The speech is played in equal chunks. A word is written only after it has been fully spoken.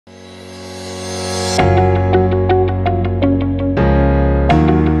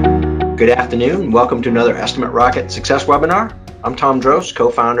Good afternoon. Welcome to another EstimateRocket Success Webinar. I'm Tom Drost,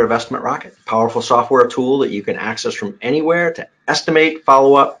 co-founder of EstimateRocket, a powerful software tool that you can access from anywhere to estimate,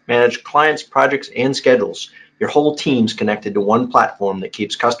 follow up, manage clients, projects, and schedules. Your whole team's connected to one platform that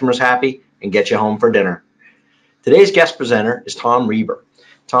keeps customers happy and gets you home for dinner. Today's guest presenter is Tom Reber.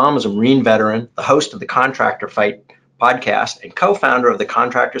 Tom is a Marine veteran, the host of the Contractor Fight podcast, and co-founder of the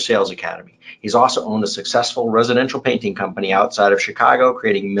Contractor Sales Academy. He's also owned a successful residential painting company outside of Chicago,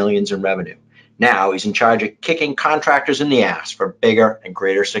 creating millions in revenue. Now he's in charge of kicking contractors in the ass for bigger and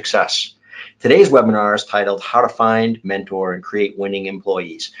greater success. Today's webinar is titled How to Find, Mentor, and Create Winning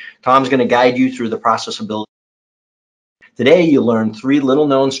Employees. Tom's going to guide you through the process of building. Today you'll learn 3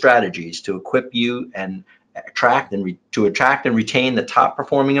 little-known strategies to equip you and attract and retain the top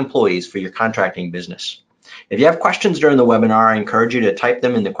performing employees for your contracting business. If you have questions during the webinar, I encourage you to type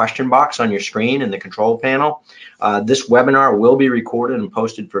them in the question box on your screen in the control panel. This webinar will be recorded and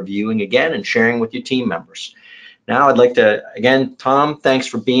posted for viewing again and sharing with your team members. Now I'd like to, again, Tom, thanks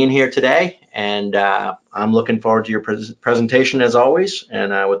for being here today, and I'm looking forward to your presentation as always,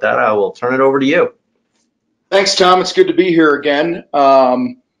 and with that I will turn it over to you. Thanks, Tom. It's good to be here again.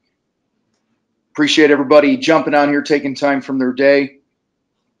 Appreciate everybody jumping on here, taking time from their day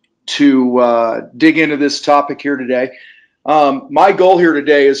to dig into this topic here today. My goal here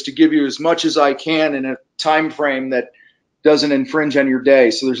today is to give you as much as I can in a time frame that doesn't infringe on your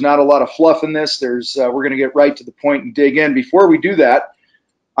day. So there's not a lot of fluff in this. We're going to get right to the point and dig in. Before we do that,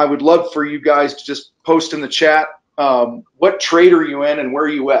 I would love for you guys to just post in the chat what trade are you in and where are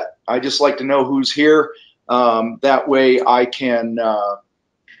you at. I just like to know who's here. That way I can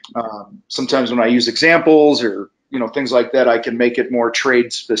sometimes when I use examples or things like that, I can make it more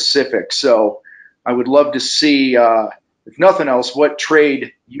trade specific. So I would love to see, if nothing else, what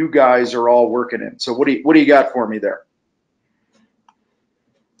trade you guys are all working in. So what do you got for me there?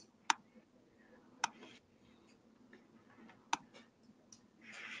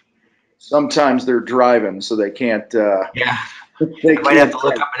 Sometimes they're driving, so they can't. Yeah, they might have to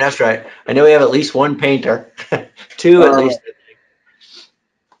look up, and that's right. I know we have at least one painter, 2 at least.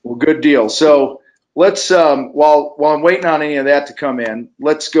 Well, good deal. So let's while I'm waiting on any of that to come in,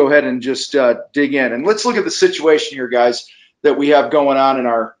 let's go ahead and just dig in, and let's look at the situation here, guys, that we have going on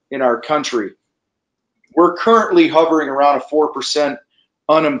in our country. We're currently hovering around a 4%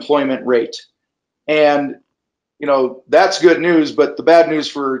 unemployment rate, and that's good news. But the bad news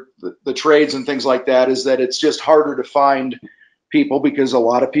for the trades and things like that is that it's just harder to find people because a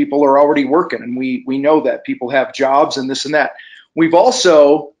lot of people are already working, and we know that people have jobs and this and that. We've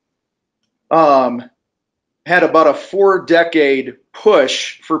also had about a 4-decade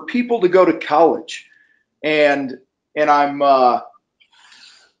push for people to go to college, and I'm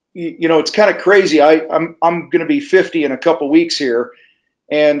it's kind of crazy. I'm going to be 50 in a couple weeks here,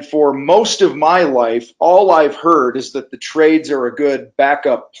 and for most of my life, all I've heard is that the trades are a good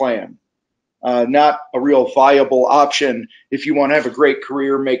backup plan, not a real viable option if you want to have a great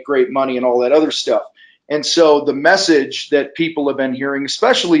career, make great money, and all that other stuff. And so the message that people have been hearing,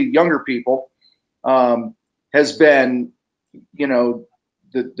 especially younger people, has been,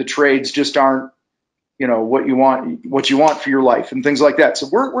 the trades just aren't, what you want for your life and things like that. So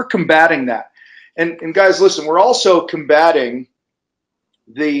we're combating that. And guys, listen, we're also combating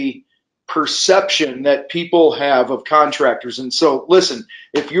the perception that people have of contractors. And so listen,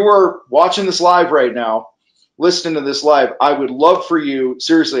 if you are watching this live right now, listening to this live, I would love for you,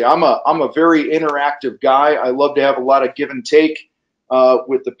 seriously, I'm a very interactive guy. I love to have a lot of give and take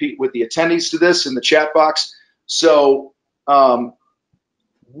with the attendees to this in the chat box. So so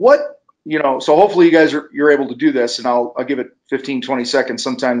hopefully you guys you're able to do this, and I'll give it 15-20 seconds.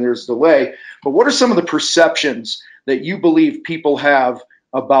 Sometime there's a delay, but what are some of the perceptions that you believe people have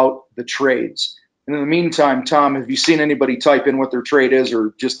about the trades? And in the meantime, Tom, have you seen anybody type in what their trade is,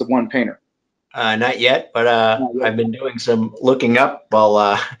 or just the one painter? Not yet, but I've been doing some looking up while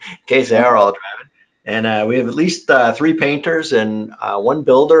in case they are all driving. And we have at least 3 painters and 1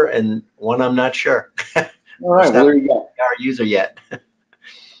 builder and 1 I'm not sure. All right, well, there you go. Our user yet.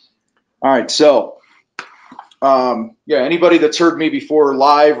 All right, so yeah, anybody that's heard me before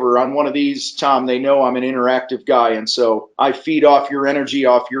live or on one of these, Tom, they know I'm an interactive guy, and so I feed off your energy,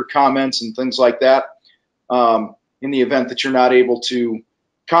 off your comments and things like that. In the event that you're not able to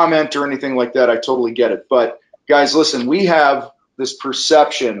comment or anything like that, I totally get it. But guys, listen, we have this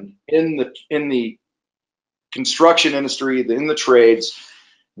perception in the construction industry, in the trades,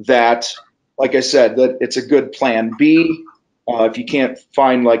 that, like I said, that it's a good plan B if you can't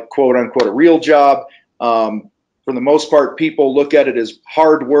find, like, quote unquote a real job. For the most part, people look at it as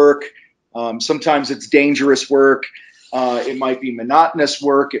hard work. Sometimes it's dangerous work. It might be monotonous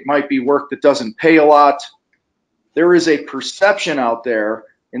work. It might be work that doesn't pay a lot. There is a perception out there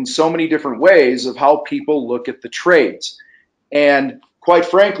in so many different ways of how people look at the trades. And quite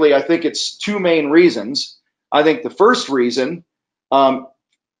frankly, I think it's two main reasons. I think the first reason,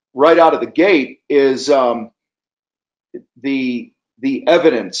 right out of the gate, is the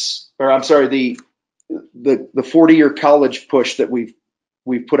evidence, or I'm sorry, the 40-year college push that we've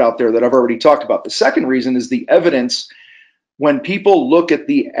put out there that I've already talked about. The second reason is the evidence when people look at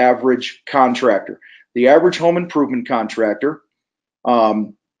the average contractor. The average home improvement contractor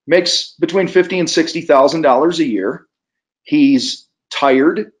makes between $50,000 and $60,000 a year. He's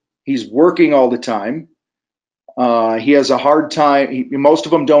tired. He's working all the time. He has a hard time. Most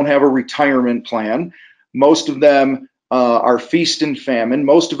of them don't have a retirement plan. Most of them are feast and famine.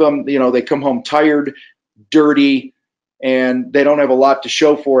 Most of them, they come home tired, dirty, and they don't have a lot to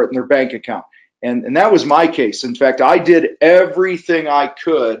show for it in their bank account. And that was my case. In fact, I did everything I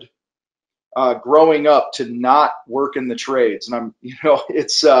could growing up to not work in the trades. And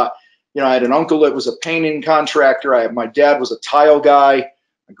I had an uncle that was a painting contractor. My dad was a tile guy.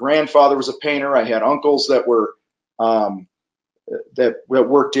 My grandfather was a painter. I had uncles that were that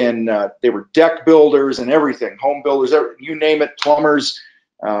worked in, they were deck builders and everything, home builders, you name it, plumbers.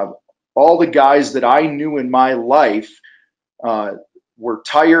 All the guys that I knew in my life were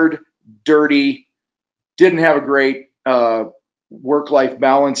tired, dirty, didn't have a great work-life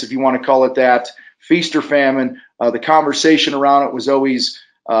balance, if you want to call it that, feast or famine. The conversation around it was always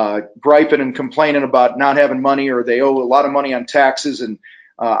griping and complaining about not having money, or they owe a lot of money on taxes. And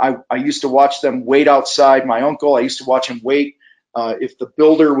I used to watch them wait outside. My uncle, I used to watch him wait if the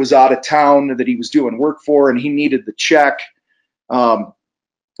builder was out of town that he was doing work for and he needed the check,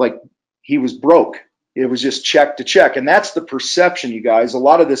 like he was broke. It was just check to check. And that's the perception, you guys. A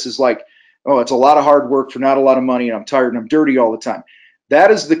lot of this is like, oh, it's a lot of hard work for not a lot of money, and I'm tired and I'm dirty all the time.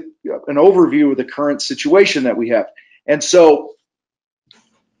 That is an overview of the current situation that we have. And so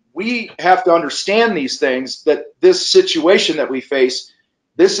we have to understand these things, that this situation that we face,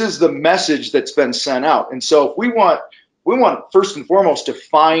 this is the message that's been sent out. And so if we want first and foremost to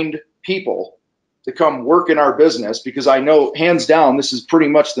find people to come work in our business, because I know hands down this is pretty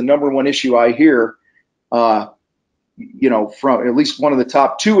much the number one issue I hear, from at least one of the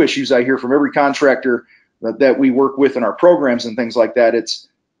top two issues I hear from every contractor that we work with in our programs and things like that. It's,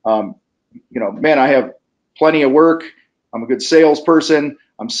 man, I have plenty of work. I'm a good salesperson.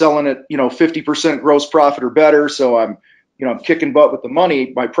 I'm selling at, 50% gross profit or better. So I'm kicking butt with the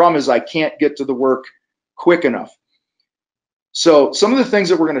money. My problem is I can't get to the work quick enough. So some of the things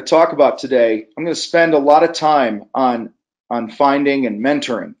that we're going to talk about today, I'm going to spend a lot of time on finding and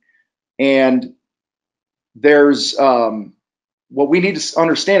mentoring. And there's what we need to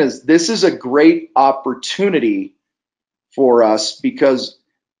understand is this is a great opportunity for us because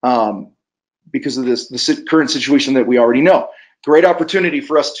of this current situation that we already know. Great opportunity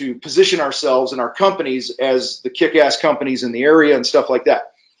for us to position ourselves and our companies as the kick-ass companies in the area and stuff like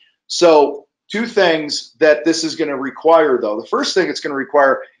that. So two things that this is going to require, though. The first thing it's going to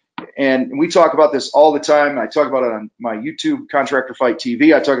require, and we talk about this all the time. I talk about it on my YouTube, Contractor Fight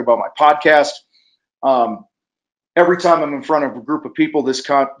TV. I talk about my podcast. Every time I'm in front of a group of people, this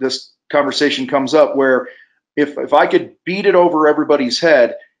conversation comes up where if I could beat it over everybody's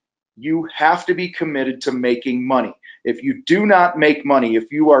head, you have to be committed to making money. If you do not make money,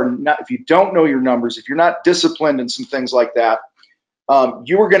 if you don't know your numbers, if you're not disciplined in some things like that,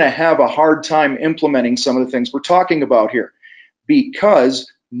 you are going to have a hard time implementing some of the things we're talking about here,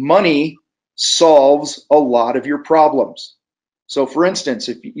 because money solves a lot of your problems. So for instance,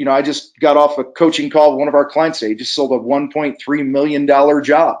 if I just got off a coaching call with one of our clients today. He just sold a $1.3 million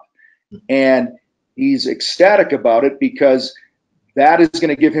job, and he's ecstatic about it because that is going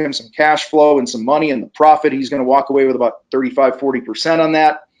to give him some cash flow and some money and the profit. He's going to walk away with about 35-40% on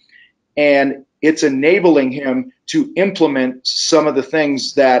that. And it's enabling him to implement some of the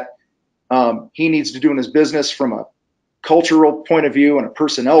things that he needs to do in his business from a cultural point of view and a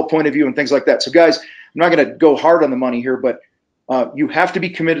personnel point of view and things like that. So guys, I'm not going to go hard on the money here, but you have to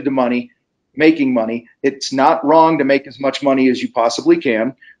be committed to money, making money. It's not wrong to make as much money as you possibly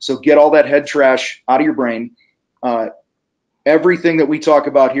can. So get all that head trash out of your brain. Everything that we talk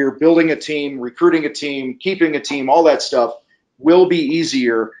about here, building a team, recruiting a team, keeping a team, all that stuff will be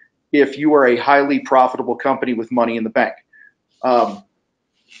easier if you are a highly profitable company with money in the bank.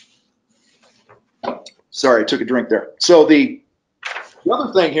 Sorry, I took a drink there. So the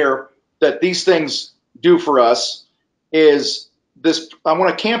other thing here that these things do for us is this. I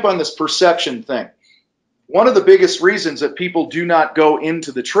want to camp on this perception thing. One of the biggest reasons that people do not go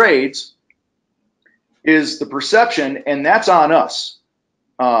into the trades is the perception, and that's on us.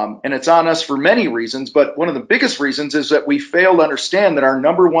 And it's on us for many reasons, but one of the biggest reasons is that we fail to understand that our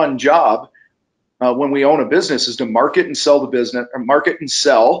number one job when we own a business is to market and sell the business, or market and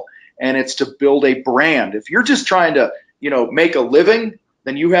sell, and it's to build a brand. If you're just trying to, make a living,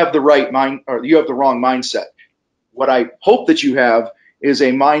 then you have the right mind, or you have the wrong mindset. What I hope that you have is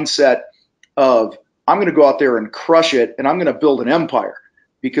a mindset of, I'm going to go out there and crush it, and I'm going to build an empire,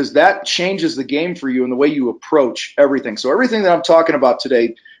 because that changes the game for you and the way you approach everything. So everything that I'm talking about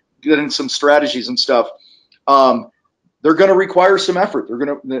today, getting some strategies and stuff, they're going to require some effort.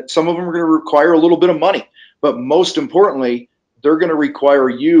 Some of them are going to require a little bit of money, but most importantly, they're going to require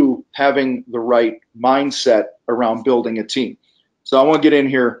you having the right mindset around building a team. So I want to get in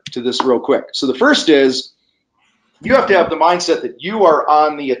here to this real quick. So the first is, you have to have the mindset that you are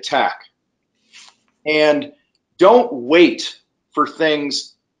on the attack, and don't wait for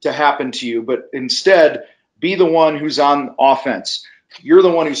things to happen to you, but instead be the one who's on offense. You're the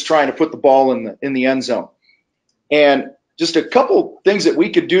one who's trying to put the ball in the end zone. And just a couple things that we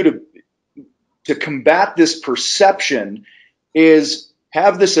could do to combat this perception is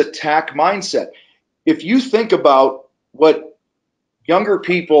have this attack mindset. If you think about what younger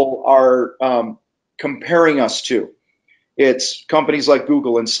people are comparing us to, it's companies like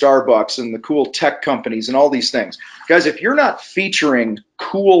Google and Starbucks and the cool tech companies and all these things. Guys, if you're not featuring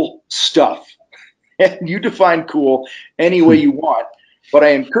cool stuff, and you define cool any way you want, but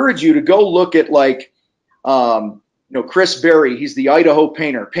I encourage you to go look at, like, Chris Berry. He's the Idaho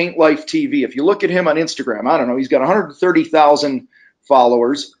painter, Paint Life TV. If you look at him on Instagram, I don't know, he's got 130,000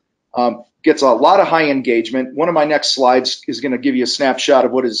 followers, gets a lot of high engagement. One of my next slides is going to give you a snapshot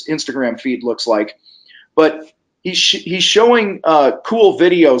of what his Instagram feed looks like. But he's showing cool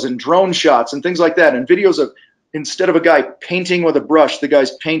videos and drone shots and things like that, and videos of, instead of a guy painting with a brush, the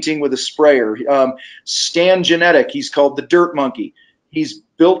guy's painting with a sprayer. Stan Genetic, he's called the Dirt Monkey. He's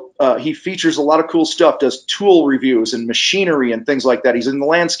built, he features a lot of cool stuff, does tool reviews and machinery and things like that. He's in the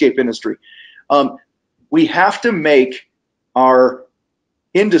landscape industry. We have to make our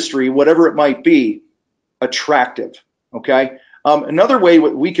industry, whatever it might be, attractive, okay? Another way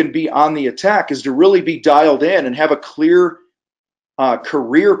we can be on the attack is to really be dialed in and have a clear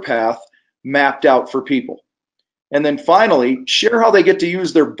career path mapped out for people. And then finally, share how they get to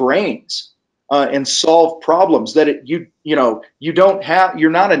use their brains and solve problems that you don't have.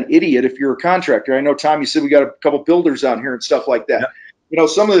 You're not an idiot if you're a contractor. I know, Tom, you said we got a couple builders on here and stuff like that. Yeah.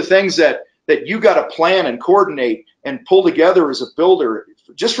 Some of the things that you got to plan and coordinate and pull together as a builder,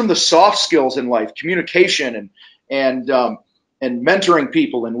 just from the soft skills in life, communication and mentoring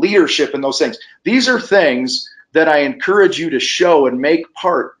people and leadership and those things. These are things that I encourage you to show and make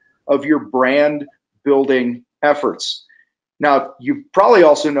part of your brand building efforts. Now, you probably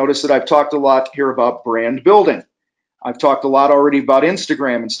also noticed that I've talked a lot here about brand building. I've talked a lot already about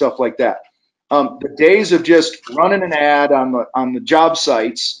Instagram and stuff like that. The days of just running an ad on the job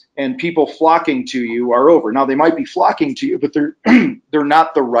sites and people flocking to you are over. Now, they might be flocking to you, but they're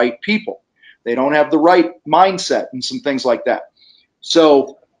not the right people. They don't have the right mindset and some things like that.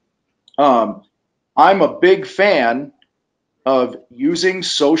 So I'm a big fan of using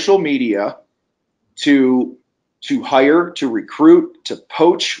social media to hire, to recruit, to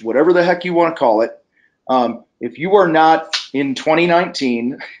poach, whatever the heck you want to call it. If you are not in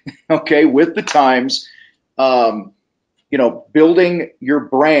 2019, okay, with the times, building your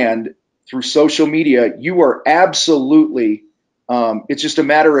brand through social media, you are absolutely, it's just a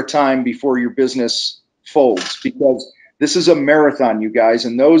matter of time before your business folds, because this is a marathon, you guys,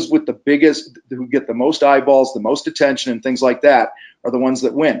 and those with the biggest, who get the most eyeballs, the most attention and things like that, are the ones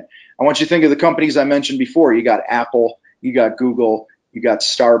that win. I want you to think of the companies I mentioned before. You got Apple, you got Google, you got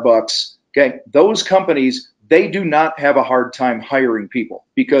Starbucks. Okay, those companies, they do not have a hard time hiring people,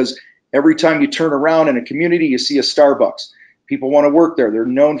 because every time you turn around in a community, you see a Starbucks. People want to work there. They're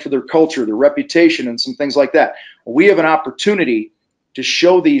known for their culture, their reputation, and some things like that. Well, we have an opportunity to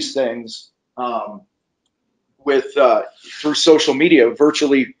show these things through social media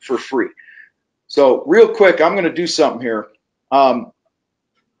virtually for free. So real quick, I'm going to do something here.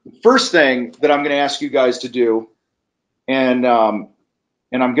 First thing that I'm going to ask you guys to do, and I'm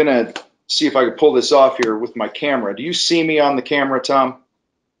going to see if I can pull this off here with my camera. Do you see me on the camera, Tom?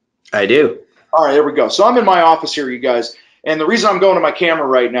 I do. All right, there we go. So I'm in my office here, you guys. And the reason I'm going to my camera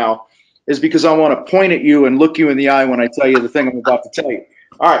right now is because I want to point at you and look you in the eye when I tell you the thing I'm about to tell you.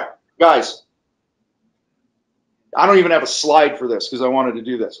 All right, guys. I don't even have a slide for this because I wanted to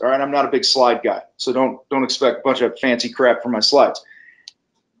do this. All right, I'm not a big slide guy, so don't expect a bunch of fancy crap for my slides.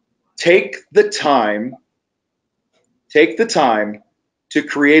 Take the time to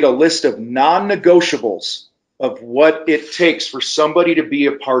create a list of non-negotiables of what it takes for somebody to be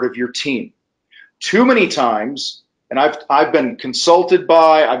a part of your team. Too many times, and I've been consulted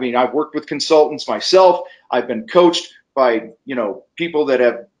by, I mean, I've worked with consultants myself. I've been coached by, you know, people that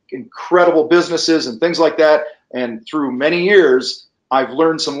have incredible businesses and things like that. And through many years, I've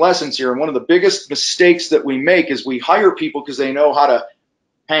learned some lessons here. And one of the biggest mistakes that we make is we hire people because they know how to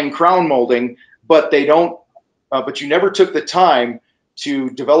hang crown molding, but they don't, but you never took the time to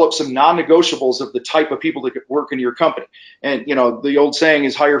develop some non-negotiables of the type of people that could work in your company. And, you know, the old saying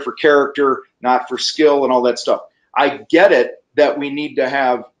is hire for character, not for skill and all that stuff. I get it that we need to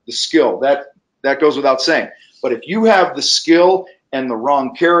have the skill. That goes without saying. But if you have the skill and the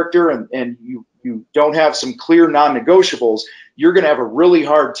wrong character and you don't have some clear non-negotiables, you're going to have a really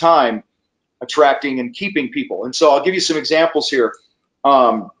hard time attracting and keeping people. And so I'll give you some examples here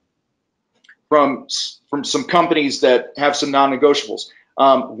from some companies that have some non-negotiables.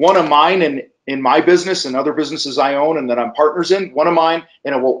 One of mine in my business and other businesses I own and that I'm partners in, one of mine,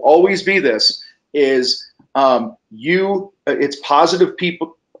 and it will always be this, is it's positive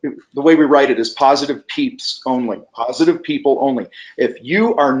people. The way we write it is positive peeps only, positive people only. If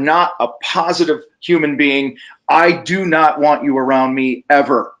you are not a positive human being, I do not want you around me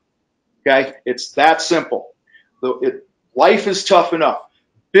ever. Okay, it's that simple. Life is tough enough.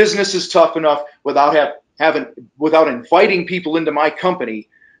 Business is tough enough without inviting people into my company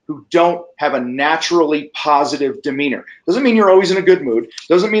who don't have a naturally positive demeanor. Doesn't mean you're always in a good mood.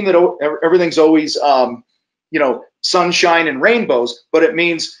 Doesn't mean that everything's always you know, sunshine and rainbows, but it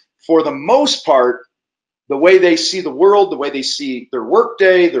means for the most part, the way they see the world, the way they see their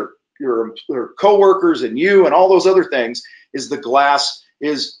workday, their coworkers and you and all those other things, is the glass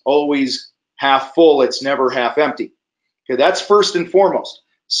is always half full. It's never half empty. Okay, that's first and foremost.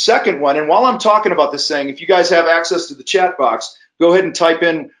 Second one, and while I'm talking about this thing, if you guys have access to the chat box, go ahead and type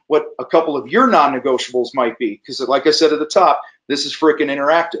in what a couple of your non-negotiables might be, because like I said at the top, this is freaking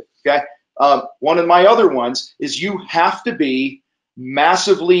interactive, okay? One of my other ones is you have to be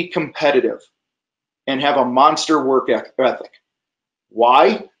massively competitive and have a monster work ethic.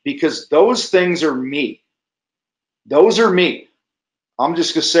 Why? Because those things are me. Those are me. I'm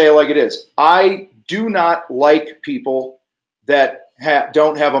just going to say it like it is. I do not like people that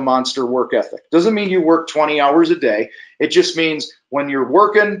don't have a monster work ethic. Doesn't mean you work 20 hours a day. It just means when you're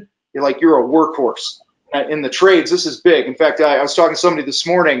working, you're a workhorse. In the trades, this is big. In fact, I was talking to somebody this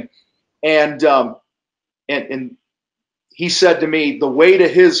morning, and he said to me, the way to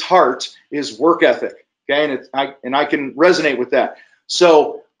his heart is work ethic. Okay, and I can resonate with that.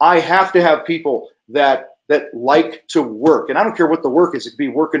 So I have to have people that like to work, and I don't care what the work is. It could be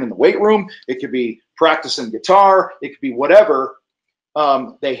working in the weight room. It could be practicing guitar. It could be whatever.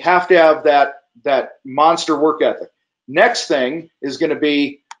 They have to have that monster work ethic. Next thing is going to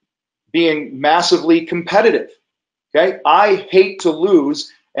be being massively competitive. Okay, I hate to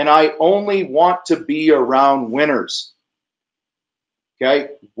lose, and I only want to be around winners.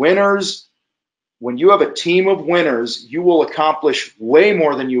 Okay, winners. When you have a team of winners, you will accomplish way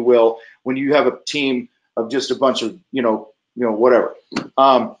more than you will when you have a team of just a bunch of whatever.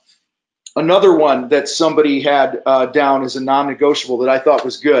 Another one that somebody had down as a non-negotiable that I thought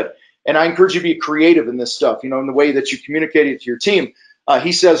was good, and I encourage you to be creative in this stuff, in the way that you communicate it to your team.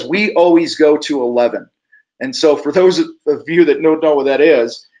 He says, we always go to 11. And so for those of you that don't know what that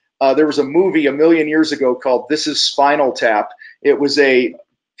is, there was a movie a million years ago called This Is Spinal Tap. It was a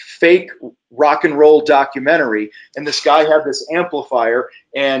fake rock and roll documentary, and this guy had this amplifier,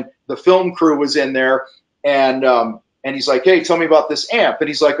 and the film crew was in there, and he's like, hey, tell me about this amp. And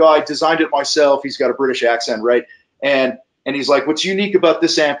he's like, oh, I designed it myself. He's got a British accent, right? And he's like, what's unique about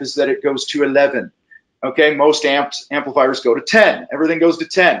this amp is that it goes to 11. Okay, most amplifiers go to 10. Everything goes to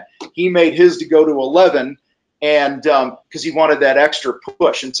 10. He made his to go to 11, and because he wanted that extra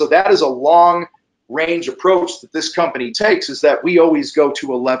push. And so that is a long range approach that this company takes, is that we always go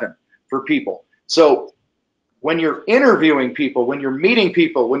to 11 for people. So when you're interviewing people, when you're meeting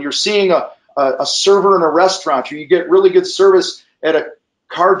people, when you're seeing a server in a restaurant, or you get really good service at a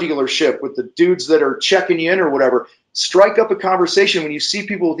car dealership with the dudes that are checking you in or whatever, strike up a conversation. When you see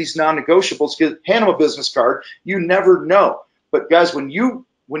people with these non-negotiables, hand them a business card. You never know. But guys, when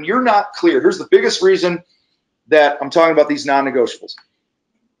you're not clear, here's the biggest reason that I'm talking about these non-negotiables.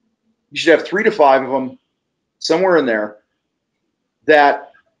 You should have 3 to 5 of them, somewhere in there,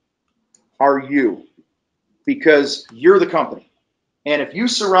 that are you, because you're the company. And if you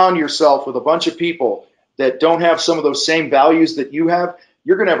surround yourself with a bunch of people that don't have some of those same values that you have,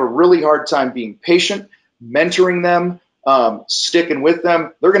 you're going to have a really hard time being patient, mentoring them, sticking with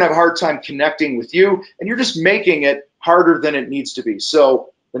them. They're going to have a hard time connecting with you, and you're just making it harder than it needs to be.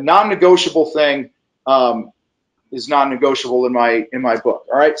 So the non-negotiable thing is non-negotiable in my book.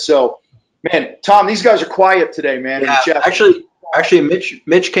 All right. So, man, Tom, these guys are quiet today, man. Yeah, actually,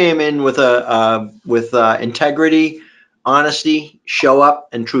 Mitch came in with integrity, honesty, show up,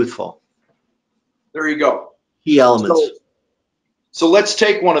 and truthful. There you go. Key elements. So let's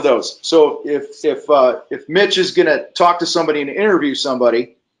take one of those. So if Mitch is going to talk to somebody and interview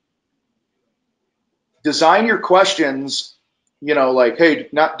somebody, design your questions, you know, like, hey,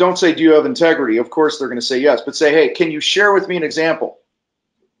 don't say, do you have integrity? Of course they're going to say yes, but say, hey, can you share with me an example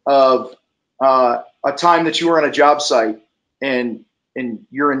of a time that you were on a job site and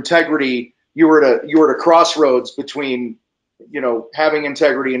your integrity, you were at a crossroads between, you know, having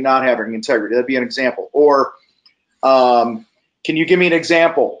integrity and not having integrity. That'd be an example. Or can you give me an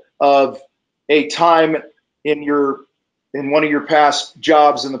example of a time in one of your past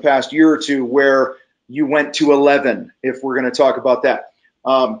jobs in the past year or two where you went to 11, if we're going to talk about that.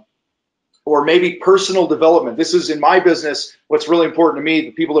 Or maybe personal development. This is in my business, what's really important to me,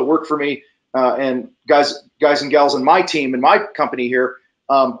 the people that work for me, and guys and gals in my team, in my company here,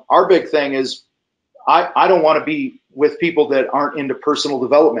 our big thing is I don't want to be with people that aren't into personal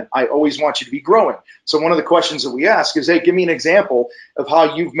development. I always want you to be growing. So one of the questions that we ask is, hey, give me an example of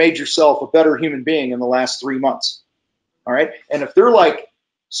how you've made yourself a better human being in the last 3 months. All right. And if they're like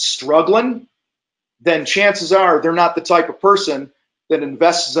struggling, then chances are they're not the type of person that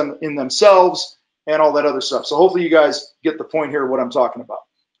invests in themselves and all that other stuff. So hopefully you guys get the point here of what I'm talking about.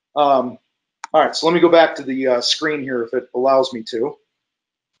 All right, so let me go back to the screen here if it allows me to.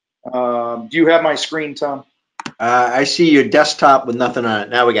 Do you have my screen, Tom? I see your desktop with nothing on it.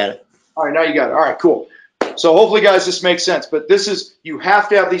 Now we got it. All right, now you got it. All right, cool. So hopefully, guys, this makes sense. But this is, you have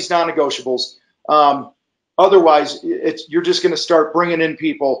to have these non-negotiables. Otherwise, you're just going to start bringing in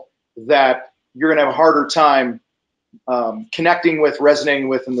people that you're going to have a harder time connecting with, resonating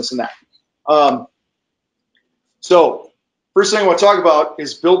with, and this and that. So first thing I want to talk about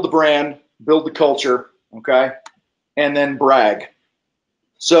is build the brand, build the culture, okay, and then brag.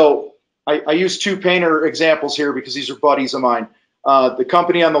 So I use 2 painter examples here because these are buddies of mine. The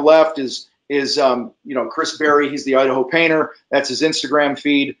company on the left is you know, Chris Berry. He's the Idaho painter. That's his Instagram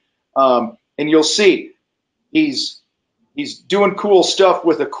feed, and you'll see he's doing cool stuff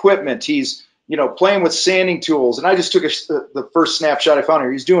with equipment. He's, you know, playing with sanding tools. And I just took the first snapshot I found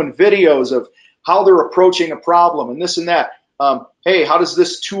here. He's doing videos of how they're approaching a problem and this and that. Hey, how does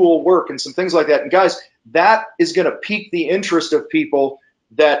this tool work and some things like that. And guys, that is going to pique the interest of people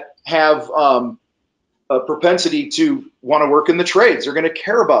that have a propensity to want to work in the trades. They're going to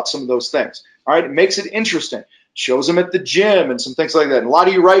care about some of those things. All right, it makes it interesting. Shows them at the gym and some things like that. And a lot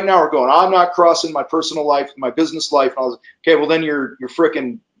of you right now are going, I'm not crossing my personal life, my business life. And I was, okay, well then you're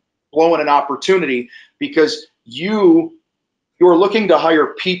freaking blowing an opportunity, because you're looking to hire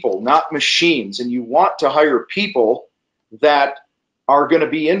people, not machines, and you want to hire people that are going to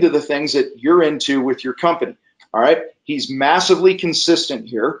be into the things that you're into with your company. All right, he's massively consistent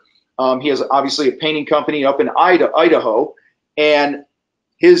here. He has obviously a painting company up in Idaho, and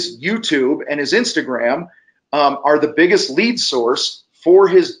his YouTube and his Instagram are the biggest lead source for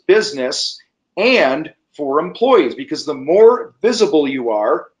his business and for employees, because the more visible you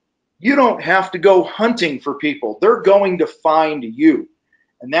are, you don't have to go hunting for people. They're going to find you.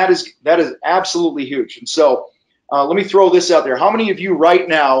 And that is absolutely huge. And so let me throw this out there. How many of you right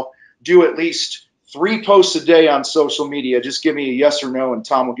now do at least 3 posts a day on social media? Just give me a yes or no, and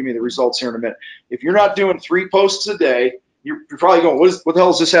Tom will give me the results here in a minute. If you're not doing 3 posts a day, you're probably going, what the hell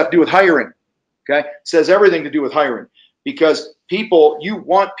does this have to do with hiring? Okay, it says everything to do with hiring, because you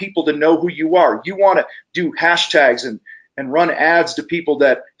want people to know who you are. You want to do hashtags and run ads to people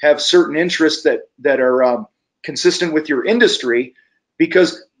that have certain interests that are consistent with your industry,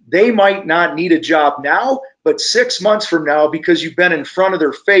 because they might not need a job now, but 6 months from now, because you've been in front of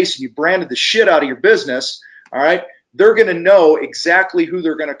their face and you branded the shit out of your business, all right, they're going to know exactly who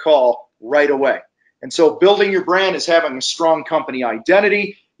they're going to call right away. And so building your brand is having a strong company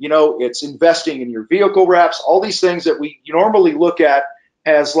identity. You know, it's investing in your vehicle wraps, all these things that we normally look at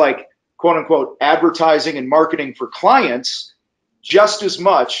as like, quote unquote, advertising and marketing for clients, just as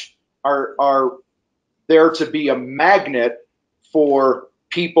much are there to be a magnet for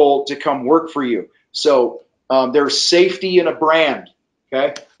people to come work for you. So there's safety in a brand.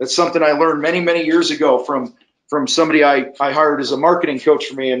 Okay, that's something I learned many, many years ago from somebody I hired as a marketing coach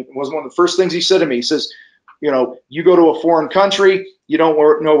for me, and it was one of the first things he said to me. He says, you know, you go to a foreign country, you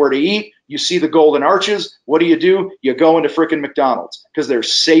don't know where to eat, you see the golden arches, what do? You go into frickin' McDonald's, because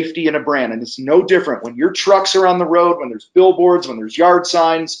there's safety in a brand. And it's no different when your trucks are on the road, when there's billboards, when there's yard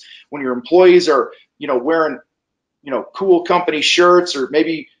signs, when your employees are, you know, wearing cool company shirts, or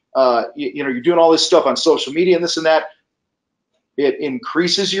maybe you're doing all this stuff on social media and this and that. It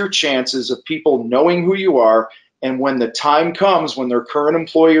increases your chances of people knowing who you are. And when the time comes, when their current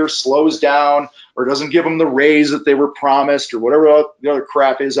employer slows down or doesn't give them the raise that they were promised or whatever the other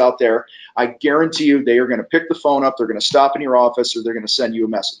crap is out there, I guarantee you they are going to pick the phone up, they're going to stop in your office, or they're going to send you a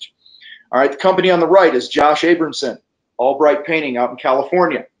message. All right, the company on the right is Josh Abramson, Albright Painting out in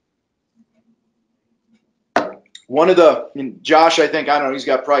California. Josh, I don't know, he's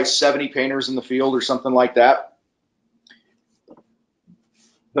got probably 70 painters in the field or something like that.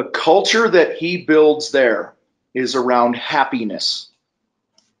 The culture that he builds there is around happiness,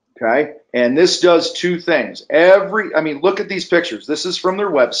 okay? And this does two things. Look at these pictures. This is from their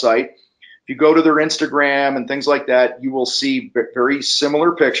website. If you go to their Instagram and things like that, you will see very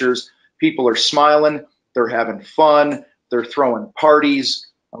similar pictures. People are smiling, they're having fun, they're throwing parties,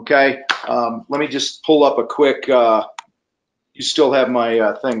 okay? Let me just pull up a quick, you still have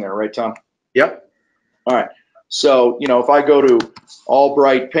my thing there, right, Tom? Yep. All right. So, if I go to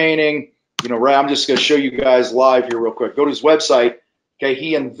Albright Painting, I'm just going to show you guys live here real quick. Go to his website. Okay,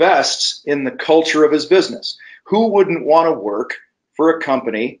 he invests in the culture of his business. Who wouldn't want to work for a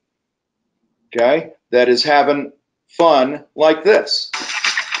company, okay, that is having fun like this?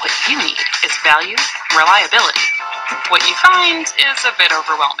 What you need is value, reliability. What you find is a bit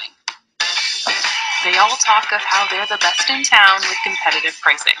overwhelming. They all talk of how they're the best in town with competitive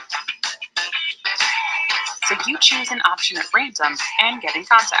pricing. So you choose an option at random and get in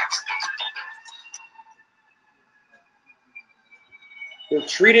contact. They're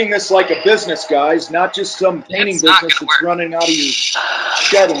treating this like a business, guys, not just some painting business that's running out of your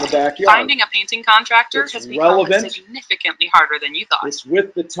shed in the backyard. Finding a painting contractor has become significantly harder than you thought. It's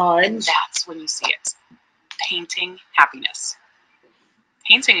with the times. And that's when you see it. Painting happiness.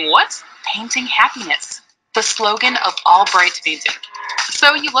 Painting what? Painting happiness. The slogan of Albright Painting.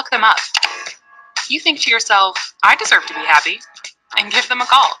 So you look them up. You think to yourself, I deserve to be happy, and give them a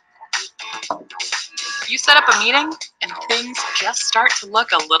call. You set up a meeting, and things just start to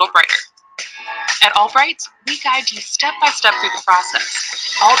look a little brighter. At Albright, we guide you step by step through the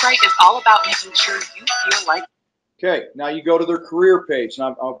process. Albright is all about making sure you feel like... Okay, now you go to their career page,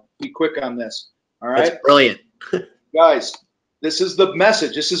 and I'll be quick on this. All right? That's brilliant. Guys, this is the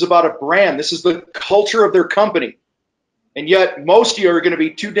message. This is about a brand. This is the culture of their company. And yet, most of you are going to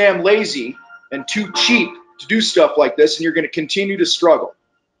be too damn lazy and too cheap to do stuff like this, and you're going to continue to struggle.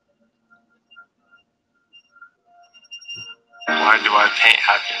 Why do I paint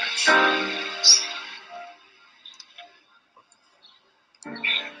happiness?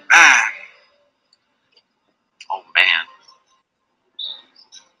 Man. Oh man.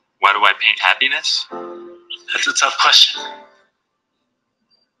 Why do I paint happiness? That's a tough question.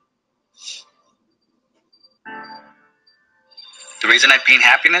 The reason I paint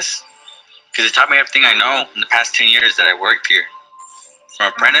happiness? Because it taught me everything I know in the past 10 years that I worked here.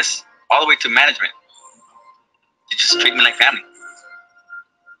 From apprentice all the way to management. They just treat me like family.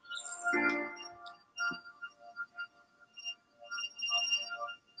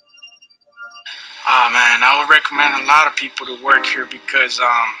 Oh man, I would recommend a lot of people to work here because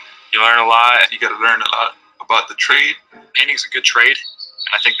you learn a lot. You got to learn a lot about the trade. Painting is a good trade,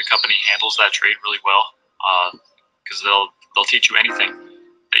 and I think the company handles that trade really well because they'll teach you anything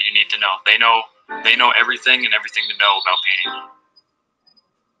that you need to know. They know everything and everything to know about painting.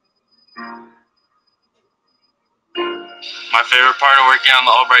 My favorite part of working on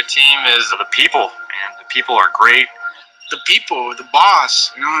the Albright team is the people, and the people are great. The people, the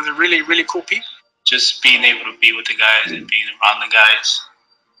boss, they're really, really cool people. Just being able to be with the guys and being around the guys,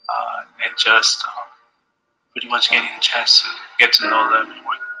 and just pretty much getting a chance to get to know them and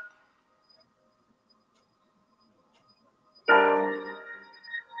work.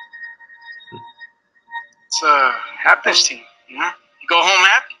 It's a happiness team, You go home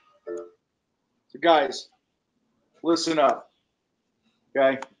happy. So guys, listen up,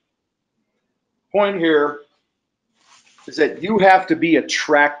 okay? Point here is that you have to be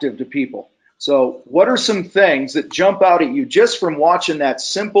attractive to people. So what are some things that jump out at you just from watching that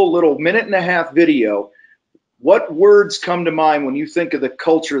simple little 1.5-minute video? What words come to mind when you think of the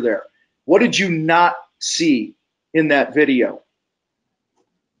culture there? What did you not see in that video?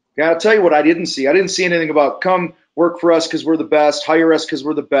 Okay, I'll tell you what I didn't see. I didn't see anything about come work for us because we're the best, hire us because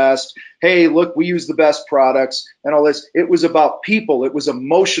we're the best. Hey, look, we use the best products and all this. It was about people. It was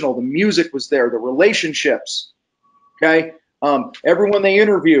emotional. The music was there, the relationships. Okay. Everyone they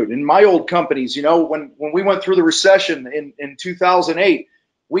interviewed in my old companies, when we went through the recession in 2008,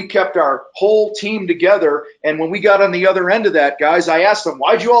 we kept our whole team together. And when we got on the other end of that, guys, I asked them,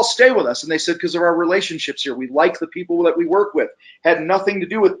 why'd you all stay with us? And they said, because of our relationships here. We like the people that we work with. Had nothing to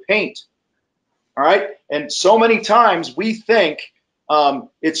do with paint. All right. And so many times we think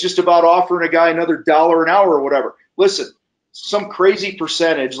it's just about offering a guy another $1 an hour or whatever. Listen, some crazy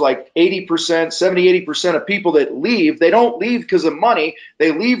percentage, like 80%, 70, 80% of people that leave, they don't leave because of money.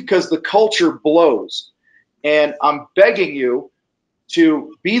 They leave because the culture blows. And I'm begging you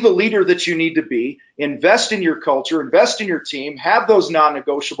to be the leader that you need to be, invest in your culture, invest in your team, have those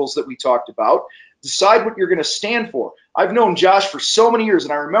non-negotiables that we talked about, decide what you're going to stand for. I've known Josh for so many years,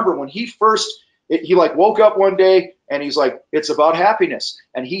 and I remember when he first, he like woke up one day and he's like, it's about happiness.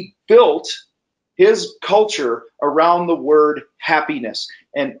 And he built his culture around the word happiness.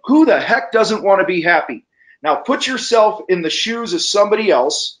 And who the heck doesn't want to be happy? Now put yourself in the shoes of somebody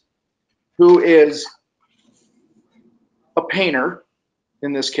else who is a painter,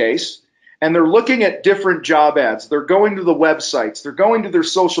 in this case, and they're looking at different job ads. They're going to the websites. They're going to their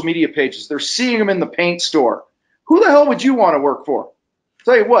social media pages. They're seeing them in the paint store. Who the hell would you want to work for?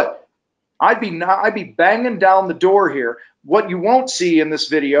 Tell you what, I'd be banging down the door here. What you won't see in this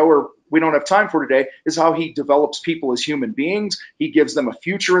video, or we don't have time for today, is how he develops people as human beings. He gives them a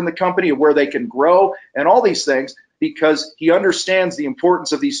future in the company of where they can grow and all these things, because he understands the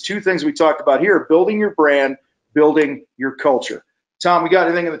importance of these two things we talked about here: building your brand, building your culture. Tom, we got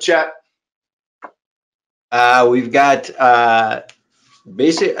anything in the chat? We've got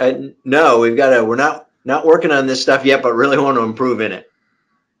no, we're not working on this stuff yet, but really want to improve in it.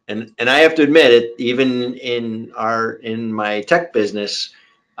 And I have to admit it, even in my tech business,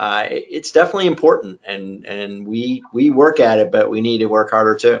 it's definitely important, and we work at it, but we need to work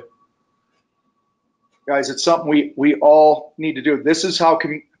harder too. Guys, it's something we all need to do. This is how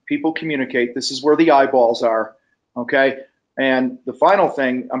people communicate. This is where the eyeballs are, okay? And the final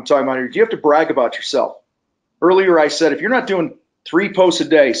thing I'm talking about here, do you have to brag about yourself? Earlier I said, if you're not doing 3 posts a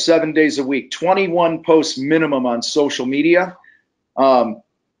day, 7 days a week, 21 posts minimum on social media,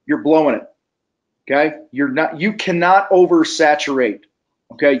 you're blowing it, okay? You cannot oversaturate,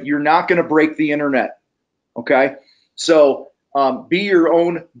 okay? You're not going to break the internet, okay? So be your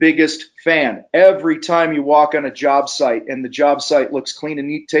own biggest fan. Every time you walk on a job site and the job site looks clean and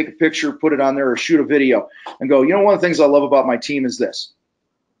neat, take a picture, put it on there, or shoot a video and go, you know, one of the things I love about my team is this,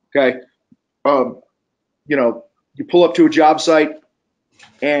 okay? You know, you pull up to a job site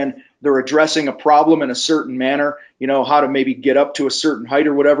and they're addressing a problem in a certain manner, you know, how to maybe get up to a certain height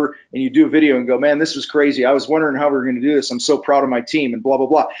or whatever, and you do a video and go, man, this was crazy. I was wondering how we were going to do this. I'm so proud of my team, and blah, blah,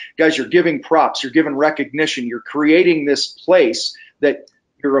 blah. Guys, you're giving props. You're giving recognition. You're creating this place that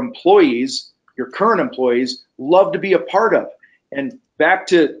your employees, your current employees, love to be a part of. And back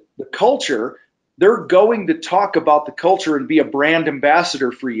to the culture, they're going to talk about the culture and be a brand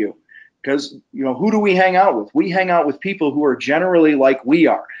ambassador for you. Because, you know, who do we hang out with? We hang out with people who are generally like we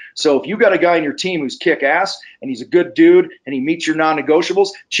are. So if you've got a guy in your team who's kick ass and he's a good dude and he meets your non-negotiables,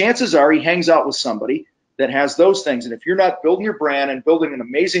 chances are he hangs out with somebody that has those things. And if you're not building your brand and building an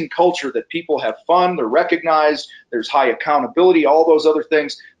amazing culture that people have fun, they're recognized, there's high accountability, all those other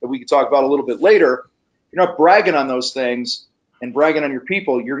things that we can talk about a little bit later, you're not bragging on those things and bragging on your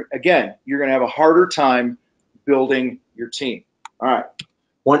people, you're going to have a harder time building your team. All right.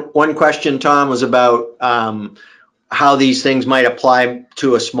 One question, Tom, was about how these things might apply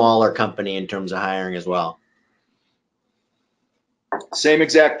to a smaller company in terms of hiring as well. Same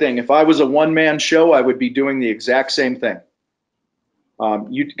exact thing. If I was a one-man show, I would be doing the exact same thing.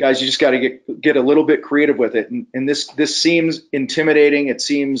 You guys, you just got to get a little bit creative with it. And this seems intimidating. It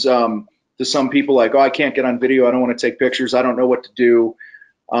seems to some people like, oh, I can't get on video. I don't want to take pictures. I don't know what to do.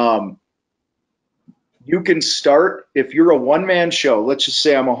 You can start, if you're a one-man show, let's just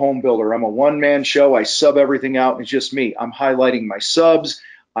say I'm a home builder, I'm a one-man show, I sub everything out, and it's just me. I'm highlighting my subs,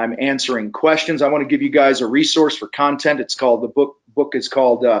 I'm answering questions. I want to give you guys a resource for content. It's called, the book is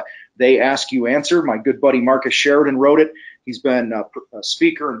called They Ask You Answer. My good buddy Marcus Sheridan wrote it. He's been a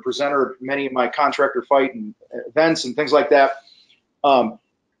speaker and presenter at many of my contractor fight and events and things like that.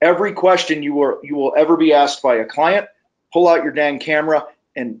 Every question you will ever be asked by a client, pull out your dang camera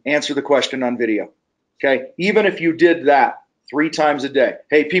and answer the question on video. Okay, even if you did that 3 times a day.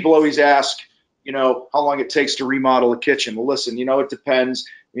 Hey, people always ask, you know, how long it takes to remodel a kitchen. Well, listen, you know, it depends,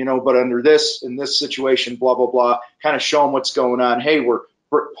 you know, but under this, in this situation, blah, blah, blah, kind of show them what's going on. Hey, we're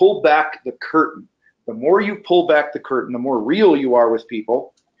pull back the curtain. The more you pull back the curtain, the more real you are with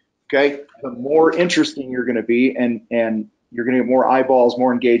people, okay, the more interesting you're going to be, and you're going to get more eyeballs,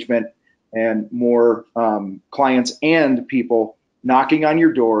 more engagement, and more clients and people knocking on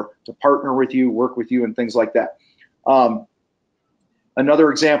your door to partner with you, work with you, and things like that.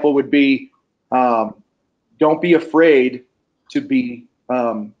 Another example would be, don't be afraid to be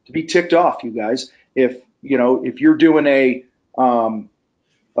ticked off, you guys. If you're doing an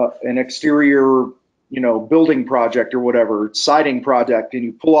exterior, building project or whatever, siding project, and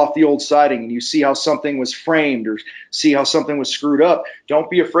you pull off the old siding and you see how something was framed or see how something was screwed up, don't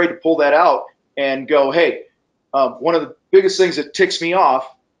be afraid to pull that out and go, hey, one of the biggest things that ticks me off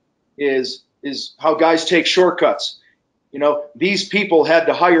is how guys take shortcuts. These people had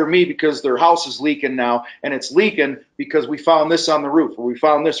to hire me because their house is leaking now, and it's leaking because we found this on the roof, or we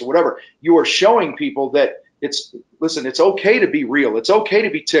found this, or whatever. You are showing people that it's okay to be real. It's okay to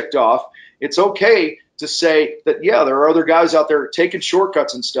be ticked off. It's okay to say that, yeah, there are other guys out there taking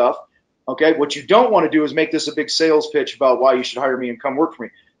shortcuts and stuff. Okay, what you don't want to do is make this a big sales pitch about why you should hire me and come work for me.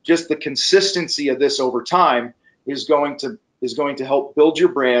 Just the consistency of this over time is going to help build your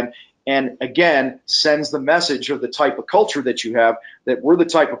brand. And again, sends the message of the type of culture that you have, that we're the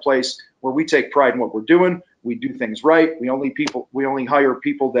type of place where we take pride in what we're doing. We do things right. We only hire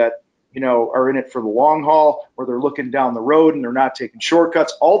people that, are in it for the long haul, or they're looking down the road and they're not taking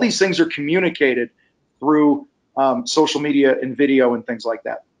shortcuts. All these things are communicated through social media and video and things like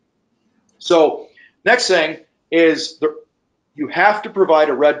that. So next thing is you have to provide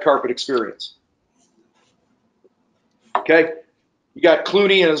a red carpet experience. Okay. You got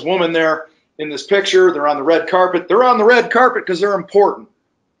Clooney and his woman there in this picture. They're on the red carpet. They're on the red carpet because they're important.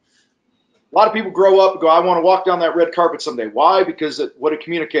 A lot of people grow up and go, I want to walk down that red carpet someday. Why? Because what it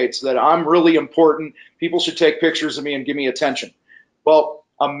communicates, that I'm really important. People should take pictures of me and give me attention. Well,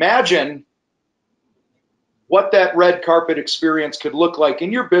 imagine what that red carpet experience could look like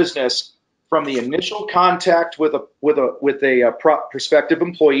in your business from the initial contact with a prospective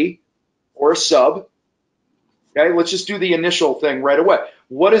employee or a sub. Okay, let's just do the initial thing right away.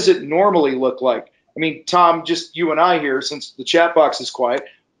 What does it normally look like? I mean, Tom, just you and I here, since the chat box is quiet,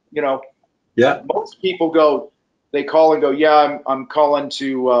 Yeah. Most people they call and go, yeah, I'm calling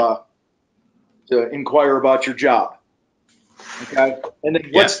to inquire about your job. Okay, and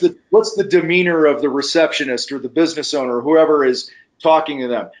then what's the demeanor of the receptionist or the business owner or whoever is talking to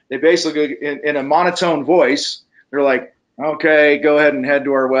them? They basically, in a monotone voice, they're like, okay, go ahead and head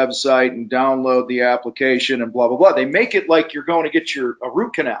to our website and download the application and blah, blah, blah. They make it like you're going to get a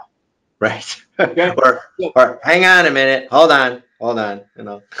root canal. Right. Okay? or hang on a minute. Hold on.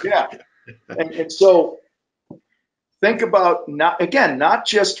 Yeah. And so think about, not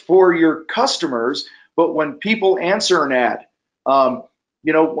just for your customers, but when people answer an ad. I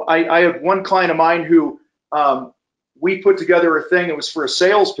have one client of mine who we put together a thing. It was for a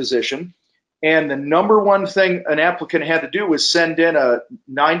sales position. And the number one thing an applicant had to do was send in a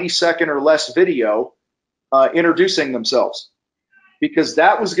 90-second or less video introducing themselves, because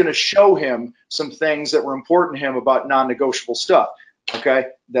that was going to show him some things that were important to him about non-negotiable stuff, okay,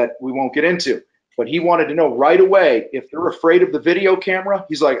 that we won't get into. But he wanted to know right away, if they're afraid of the video camera,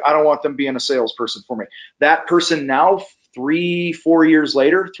 he's like, I don't want them being a salesperson for me. That person now, 3 years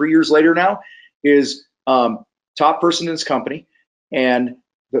later now, is top person in his company, and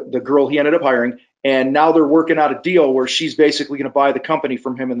the girl he ended up hiring, and now they're working out a deal where she's basically going to buy the company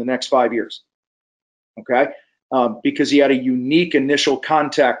from him in the next 5 years. Okay, because he had a unique initial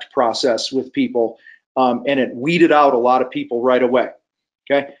contact process with people, and it weeded out a lot of people right away.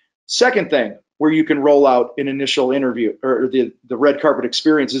 Okay, second thing where you can roll out an initial interview, or the red carpet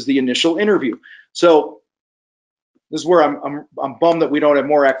experience, is the initial interview. So this is where I'm bummed that we don't have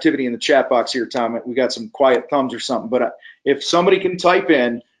more activity in the chat box here, Tom. We got some quiet thumbs or something. But if somebody can type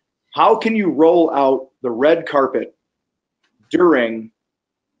in, how can you roll out the red carpet during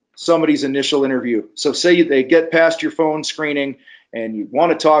somebody's initial interview? So say they get past your phone screening and you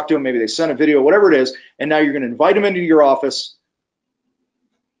want to talk to them, maybe they send a video, whatever it is, and now you're going to invite them into your office.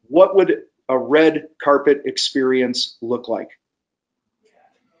 What would a red carpet experience look like?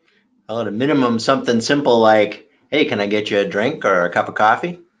 Well, at a minimum, something simple like, hey, can I get you a drink or a cup of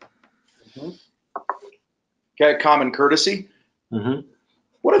coffee? Okay, common courtesy. Mm-hmm.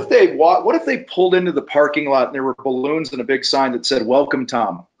 What if they pulled into the parking lot and there were balloons and a big sign that said, "Welcome,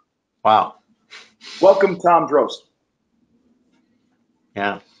 Tom"? Wow. Welcome, Tom Drost.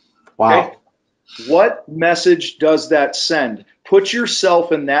 Yeah. Wow. Okay? What message does that send? Put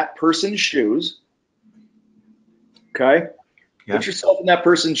yourself in that person's shoes. Okay? Yeah. Put yourself in that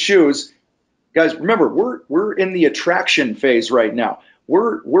person's shoes. Guys, remember, we're in the attraction phase right now.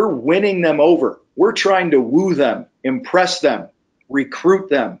 We're winning them over. We're trying to woo them, impress them, recruit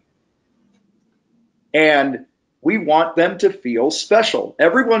them. And we want them to feel special.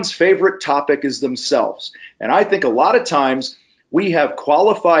 Everyone's favorite topic is themselves. And I think a lot of times We have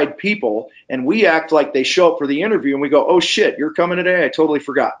qualified people, and we act like they show up for the interview, and we go, oh shit, you're coming today? I totally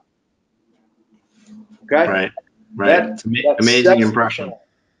forgot. Okay? Right. That Amazing impression.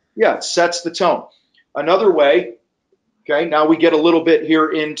 Yeah, it sets the tone. Another way, okay, now we get a little bit here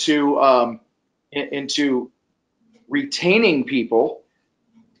into retaining people.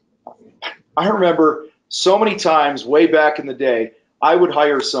 I remember so many times way back in the day, I would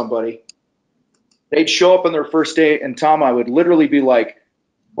hire somebody. They'd show up on their first day, and Tom, I would literally be like,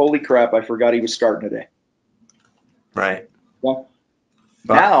 holy crap, I forgot he was starting today. Right. Yeah.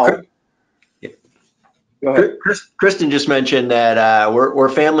 Now, go ahead. Kristen just mentioned that we're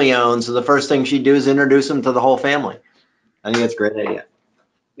family owned, so the first thing she'd do is introduce them to the whole family. I think that's a great idea.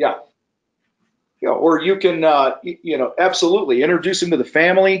 Yeah. Yeah, or you can, absolutely introduce them to the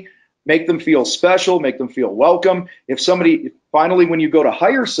family, make them feel special, make them feel welcome. If somebody, finally, when you go to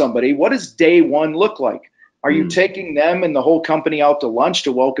hire somebody, what does day one look like? Are you taking them and the whole company out to lunch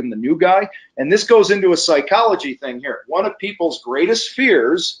to welcome the new guy? And this goes into a psychology thing here. One of people's greatest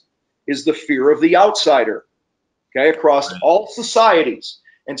fears is the fear of the outsider, okay, across all societies.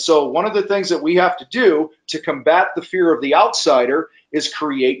 And so one of the things that we have to do to combat the fear of the outsider is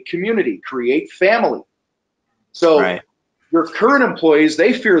create community, create family. So your current employees,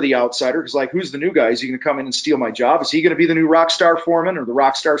 they fear the outsider because, like, who's the new guy? Is he going to come in and steal my job? Is he going to be the new rock star foreman or the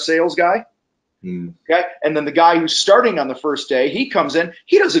rock star sales guy? Okay. And then the guy who's starting on the first day, he comes in,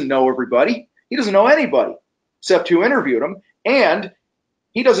 he doesn't know everybody. He doesn't know anybody except who interviewed him. And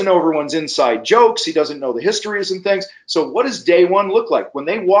he doesn't know everyone's inside jokes. He doesn't know the histories and things. So what does day one look like? When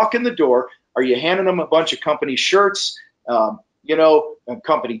they walk in the door, are you handing them a bunch of company shirts,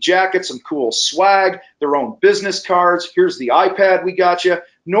 company jackets, some cool swag, their own business cards? Here's the iPad we got you.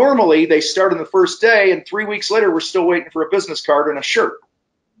 Normally, they start on the first day, and 3 weeks later, we're still waiting for a business card and a shirt.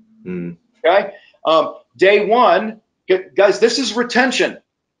 Okay? Day one, guys, this is retention.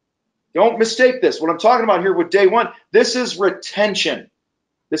 Don't mistake this. What I'm talking about here with day one, this is retention.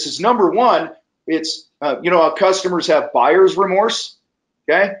 This is number one. It's, customers have buyer's remorse.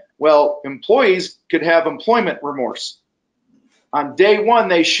 Okay? Well, employees could have employment remorse. On day one,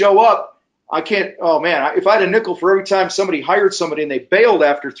 they show up. If I had a nickel for every time somebody hired somebody and they bailed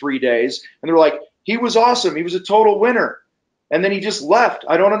after 3 days, and they're like, he was awesome, he was a total winner, and then he just left.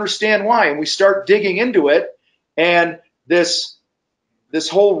 I don't understand why. And we start digging into it, and this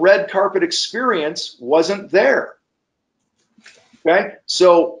whole red carpet experience wasn't there. Okay,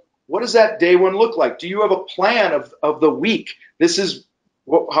 so what does that day one look like? Do you have a plan of the week? This is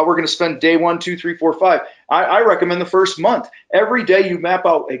how we're going to spend day 1, 2, 3, 4, 5. I recommend the first month. Every day you map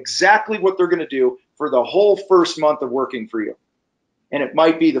out exactly what they're going to do for the whole first month of working for you. And it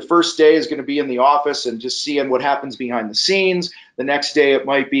might be the first day is going to be in the office and just seeing what happens behind the scenes. The next day it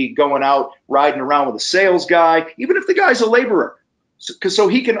might be going out, riding around with a sales guy, even if the guy's a laborer, so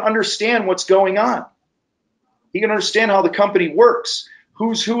he can understand what's going on. He can understand how the company works,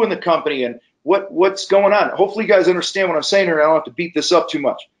 who's who in the company, and what's going on. Hopefully you guys understand what I'm saying here. I don't have to beat this up too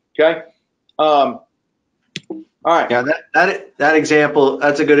much. Okay. All right. Yeah, that example,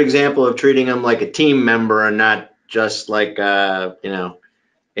 that's a good example of treating them like a team member and not just like a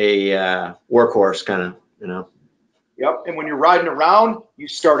workhorse kind of. Yep. And when you're riding around, you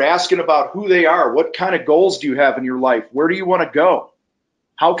start asking about who they are. What kind of goals do you have in your life? Where do you want to go?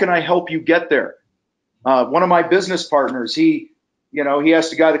 How can I help you get there? One of my business partners, he asked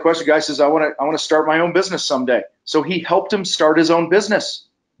the guy the question. The guy says, I want to start my own business someday. So he helped him start his own business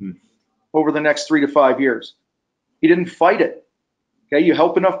over the next 3 to 5 years. He didn't fight it. Okay, you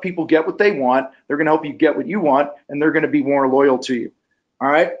help enough people get what they want, they're going to help you get what you want, and they're going to be more loyal to you. All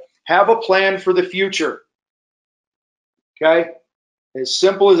right, have a plan for the future. Okay, as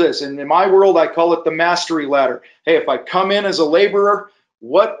simple as this. And in my world, I call it the mastery ladder. Hey, if I come in as a laborer,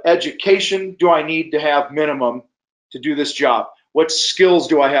 what education do I need to have minimum to do this job? What skills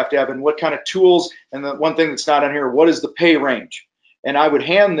do I have to have, and what kind of tools? And the one thing that's not on here, what is the pay range? And I would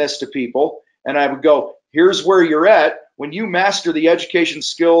hand this to people, and I would go, here's where you're at. When you master the education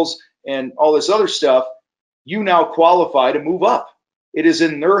skills and all this other stuff, you now qualify to move up. It is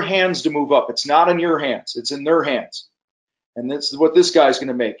in their hands to move up. It's not in your hands. It's in their hands. And this is what this guy's going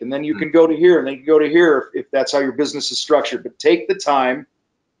to make. And then you can go to here, and then you can go to here if that's how your business is structured. But take the time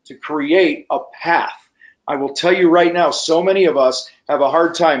to create a path. I will tell you right now, so many of us have a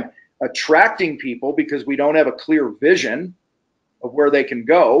hard time attracting people because we don't have a clear vision of where they can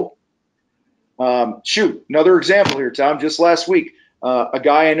go. Another example here, Tom. Just last week, a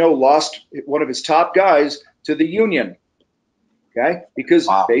guy I know lost one of his top guys to the union, okay? Because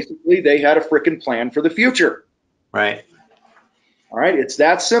basically they had a freaking plan for the future. Right. All right, it's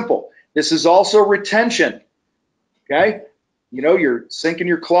that simple. This is also retention, okay? you know, you're sinking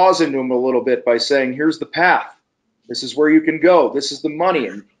your claws into them a little bit by saying, here's the path. This is where you can go. This is the money.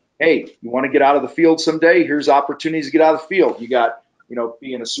 And hey, you want to get out of the field someday? Here's opportunities to get out of the field. You got, you know,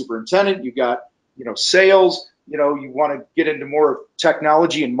 being a superintendent, you got, you know, sales, you know, you want to get into more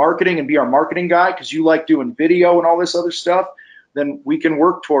technology and marketing and be our marketing guy because you like doing video and all this other stuff, then we can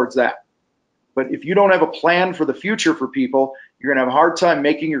work towards that. But if you don't have a plan for the future for people, you're going to have a hard time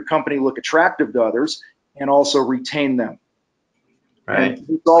making your company look attractive to others and also retain them. Right. And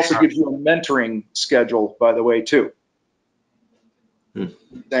this also gives you a mentoring schedule, by the way, too.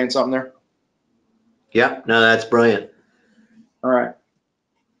 Saying something there? Yeah, no, that's brilliant. All right.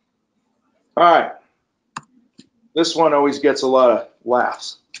 All right. This one always gets a lot of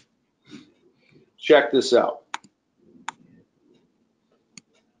laughs. Check this out.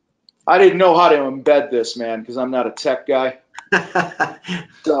 I didn't know how to embed this, man, because I'm not a tech guy.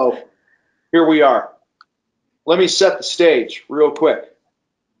 So here we are. Let me set the stage real quick.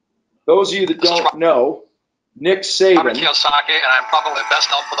 Those of you that don't know, Nick Saban. I'm Kiyosaki, and I'm probably best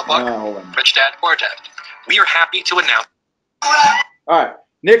known for the book, Rich Dad, Poor Dad. We are happy to announce. All right.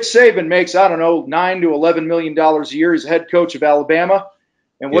 Nick Saban makes, I don't know, $9 to $11 million a year. He's head coach of Alabama.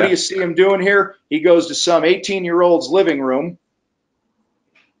 And what do you see him doing here? He goes to some 18-year-old's living room.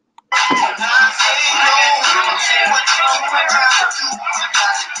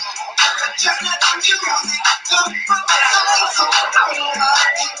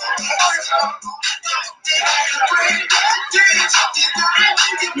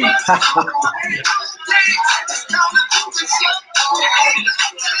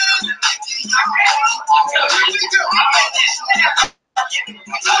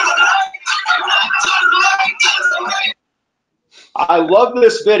 I love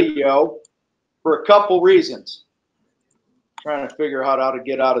this video for a couple reasons. Trying to figure out how to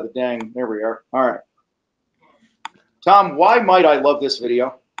get out of the dang. There we are. All right. Tom, why might I love this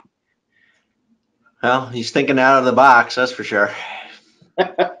video? Well, he's thinking out of the box, that's for sure.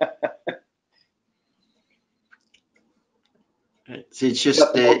 It's just,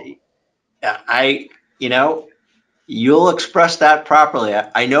 you know, you'll express that properly.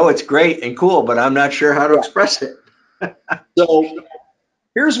 I know it's great and cool, but I'm not sure how to express it. So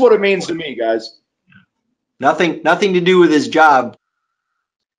here's what it means to me, guys. Nothing to do with his job.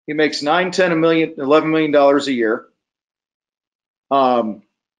 He makes $9, $10, $11 million a year.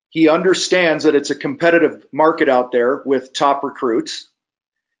 He understands that it's a competitive market out there with top recruits,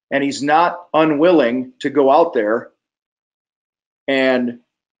 and he's not unwilling to go out there and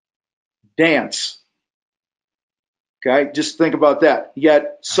dance. Okay, just think about that.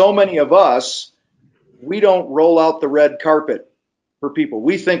 Yet so many of us, we don't roll out the red carpet for people.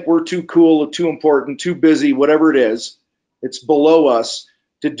 We think we're too cool, too important, too busy, whatever it is. It's below us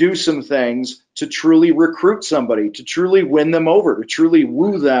to do some things to truly recruit somebody, to truly win them over, to truly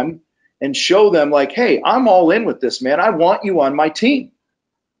woo them and show them like, hey, I'm all in with this, man. I want you on my team.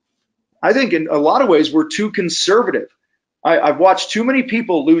 I think in a lot of ways we're too conservative. I've watched too many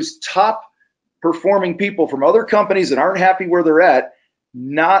people lose top performing people from other companies that aren't happy where they're at,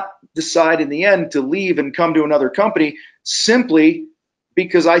 not decide in the end to leave and come to another company simply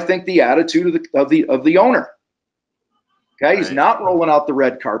because I think the attitude of the owner. Okay, he's not rolling out the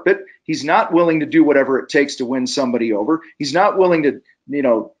red carpet. He's not willing to do whatever it takes to win somebody over. He's not willing to, you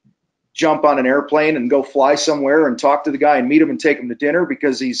know, jump on an airplane and go fly somewhere and talk to the guy and meet him and take him to dinner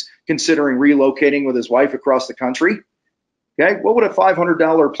because he's considering relocating with his wife across the country. Okay, what would a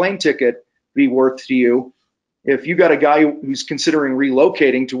 $500 plane ticket be worth to you if you got a guy who's considering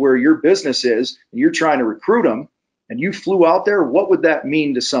relocating to where your business is and you're trying to recruit him and you flew out there? What would that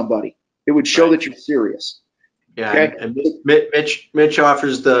mean to somebody? It would show that you're serious. Yeah, okay? and Mitch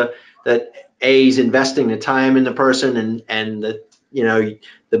offers that he's investing the time in the person, and the, you know,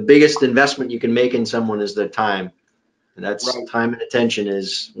 the biggest investment you can make in someone is their time, and that's time and attention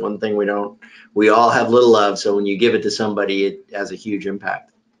is one thing we all have little of. So when you give it to somebody, it has a huge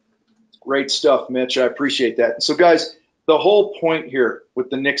impact. Great stuff, Mitch. I appreciate that. So guys, the whole point here with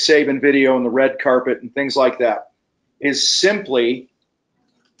the Nick Saban video and the red carpet and things like that is simply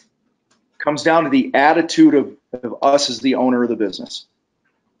comes down to the attitude of us as the owner of the business.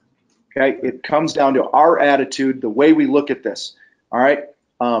 Okay, it comes down to our attitude, the way we look at this. All right,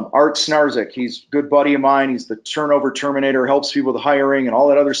 Art Snarzik, he's a good buddy of mine. He's the turnover terminator, helps people with hiring and all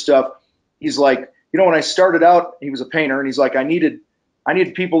that other stuff. He's like, you know, when I started out, he was a painter, and he's like, I needed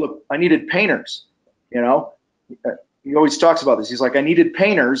painters. You know, he always talks about this. He's like, I needed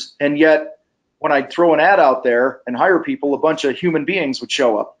painters, and yet when I'd throw an ad out there and hire people, a bunch of human beings would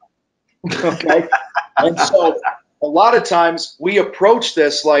show up. Okay, and so a lot of times we approach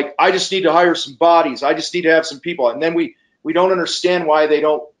this like, I just need to hire some bodies. I just need to have some people, and then we We don't understand why they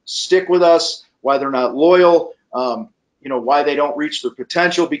don't stick with us, why they're not loyal, why they don't reach their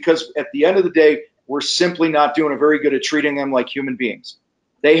potential, because at the end of the day, we're simply not doing a very good at treating them like human beings.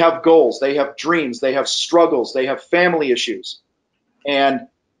 They have goals, they have dreams, they have struggles, they have family issues. And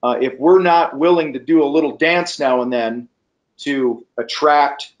if we're not willing to do a little dance now and then to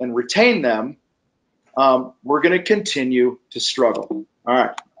attract and retain them, we're going to continue to struggle. All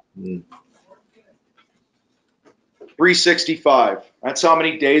right. 365. That's how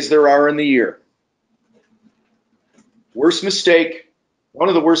many days there are in the year. Worst mistake, one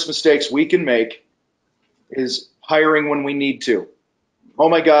of the worst mistakes we can make is hiring when we need to. Oh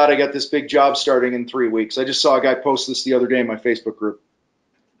my God, I got this big job starting in 3 weeks. I just saw a guy post this the other day in my Facebook group.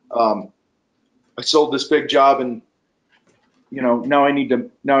 I sold this big job, and now I need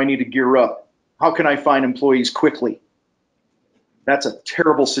to gear up. How can I find employees quickly? That's a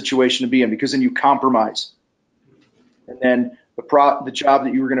terrible situation to be in, because then you compromise. And then the job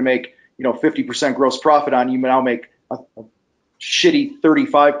that you were going to make 50% gross profit on, you now make a shitty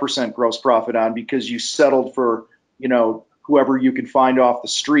 35% gross profit on, because you settled for whoever you can find off the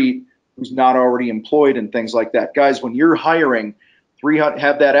street who's not already employed and things like that. Guys, when you're hiring,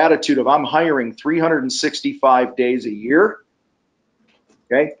 have that attitude of, I'm hiring 365 days a year.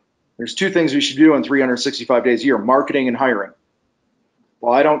 Okay, there's two things we should do in 365 days a year: marketing and hiring.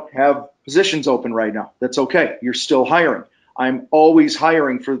 Well, I don't have positions open right now. That's okay. You're still hiring. I'm always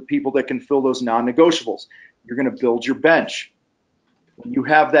hiring for people that can fill those non-negotiables. You're going to build your bench. When you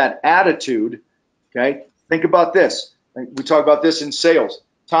have that attitude, okay, think about this. We talk about this in sales.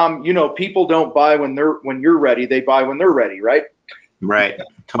 Tom, people don't buy when you're ready. They buy when they're ready, right? Right.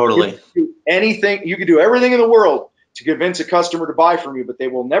 Totally. You can do anything. You can do everything in the world to convince a customer to buy from you, but they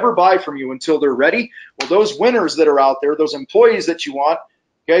will never buy from you until they're ready. Well, those winners that are out there, those employees that you want,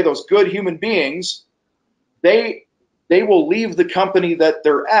 okay, those good human beings, they will leave the company that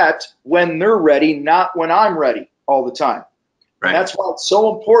they're at when they're ready, not when I'm ready all the time. Right. And that's why it's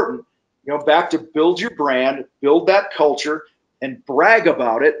so important, back to build your brand, build that culture, and brag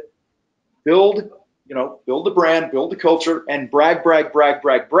about it. Build the brand, build the culture, and brag,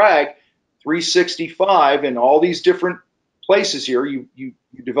 365 in all these different places here. You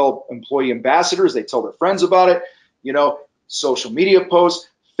develop employee ambassadors. They tell their friends about it. Social media posts,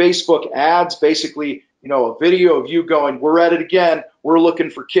 Facebook ads, basically, a video of you going, we're at it again. We're looking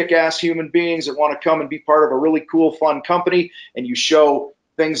for kick-ass human beings that want to come and be part of a really cool, fun company. And you show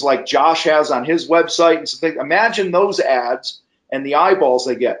things like Josh has on his website and something. Imagine those ads and the eyeballs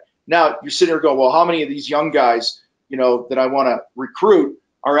they get. Now you're sitting there going, well, how many of these young guys, that I want to recruit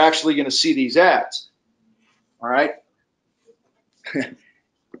are actually going to see these ads? All right.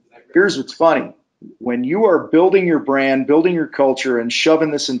 Here's what's funny. When you are building your brand, building your culture, and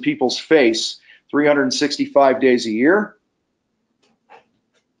shoving this in people's face 365 days a year,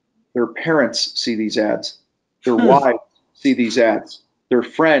 their parents see these ads. Their wives see these ads. Their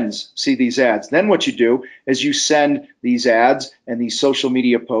friends see these ads. Then what you do is you send these ads and these social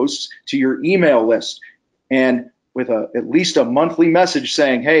media posts to your email list, and with at least a monthly message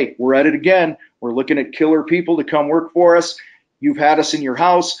saying, hey, we're at it again. We're looking at killer people to come work for us. You've had us in your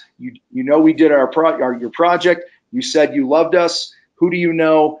house. We did your project. You said you loved us. Who do you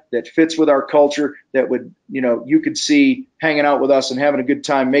know that fits with our culture that would, you could see hanging out with us and having a good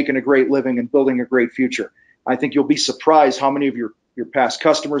time, making a great living and building a great future? I think you'll be surprised how many of your past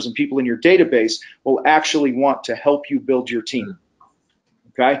customers and people in your database will actually want to help you build your team.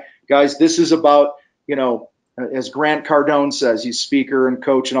 Okay, guys, this is about, as Grant Cardone says, he's speaker and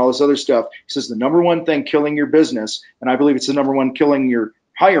coach and all this other stuff. He says the number one thing killing your business, and I believe it's the number one killing your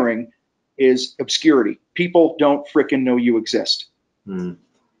hiring, is obscurity. People don't frickin' know you exist.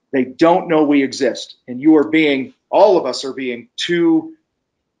 They don't know we exist. And all of us are being too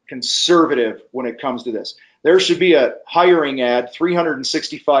conservative when it comes to this. There should be a hiring ad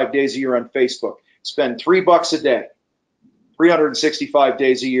 365 days a year on Facebook. Spend $3 a day, 365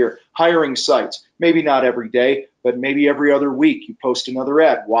 days a year. Hiring sites, maybe not every day, but maybe every other week you post another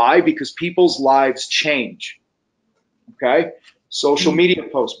ad. Why? Because people's lives change. Okay? Social media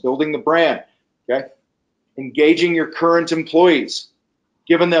posts, building the brand. Okay? Engaging your current employees,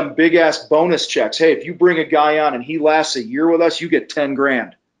 giving them big ass bonus checks. Hey, if you bring a guy on and he lasts a year with us, you get 10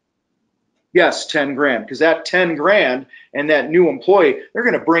 grand. Yes, 10 grand, because that 10 grand and that new employee, they're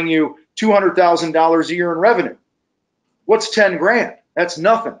going to bring you $200,000 a year in revenue. What's 10 grand? That's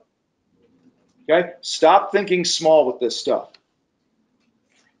nothing. Okay? Stop thinking small with this stuff.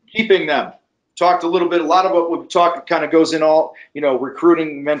 Keeping them. Talked a little bit, a lot of what we've talked kind of goes in all,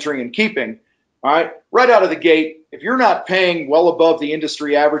 recruiting, mentoring, and keeping. All right? Right out of the gate, if you're not paying well above the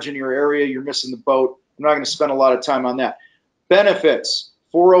industry average in your area, you're missing the boat. I'm not going to spend a lot of time on that. benefits,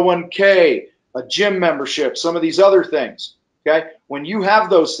 401k, a gym membership, some of these other things. Okay, when you have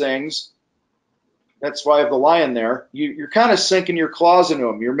those things, that's why I have the lion there, you're kind of sinking your claws into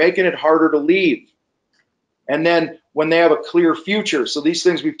them. You're making it harder to leave. And then when they have a clear future, so these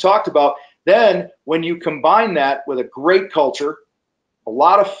things we've talked about, then when you combine that with a great culture, a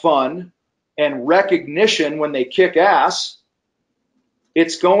lot of fun, and recognition when they kick ass,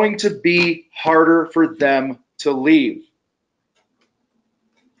 it's going to be harder for them to leave.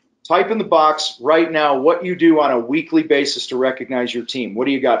 Type in the box right now what you do on a weekly basis to recognize your team. What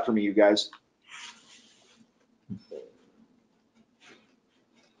do you got for me, you guys?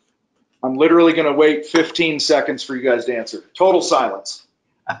 I'm literally going to wait 15 seconds for you guys to answer. Total silence.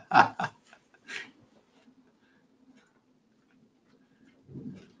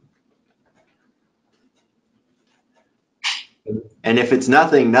 And if it's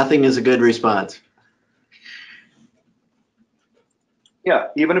nothing, nothing is a good response. Yeah,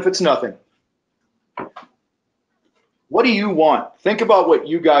 even if it's nothing. What do you want? Think about what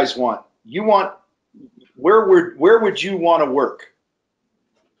you guys want. You want, where would you want to work?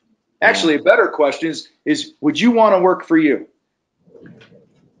 Actually, a better question is would you want to work for you?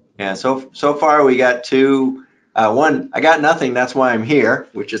 Yeah, so far we got two. One, I got nothing, that's why I'm here,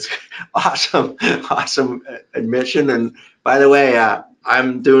 which is awesome, awesome admission. And by the way,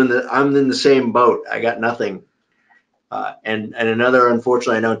 I'm in the same boat. I got nothing. And another,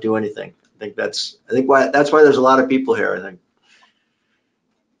 unfortunately, I don't do anything. That's why there's a lot of people here, I think.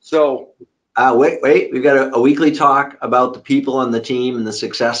 So wait, we've got a weekly talk about the people on the team and the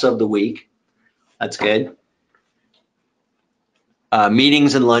success of the week. That's good.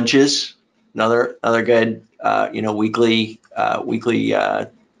 Meetings and lunches, another good weekly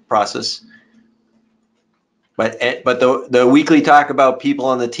process. But the weekly talk about people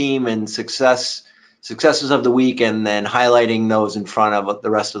on the team and successes of the week, and then highlighting those in front of the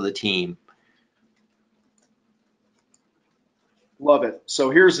rest of the team. Love it.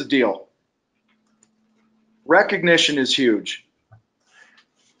 So here's the deal. Recognition is huge.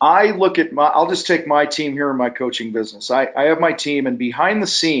 I'll just take my team here in my coaching business. I have my team, and behind the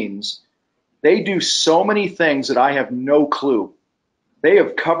scenes, they do so many things that I have no clue. They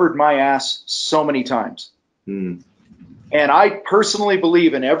have covered my ass so many times. And I personally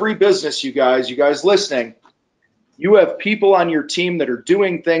believe in every business, you guys listening, you have people on your team that are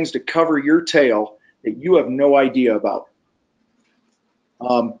doing things to cover your tail that you have no idea about.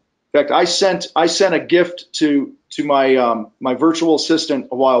 In fact, I sent a gift to my my virtual assistant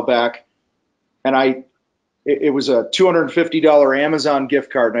a while back, and it was a $250 Amazon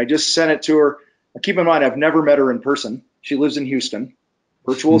gift card, and I just sent it to her. Keep in mind, I've never met her in person. She lives in Houston,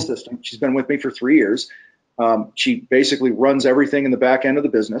 virtual assistant. She's been with me for 3 years. She basically runs everything in the back end of the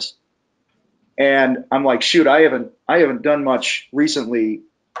business. And I'm like, shoot, I haven't done much recently.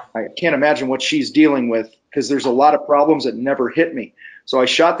 I can't imagine what she's dealing with, because there's a lot of problems that never hit me. So I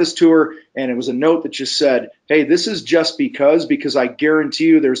shot this to her, and it was a note that just said, hey, this is just because I guarantee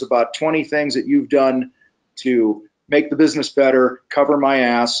you there's about 20 things that you've done to make the business better, cover my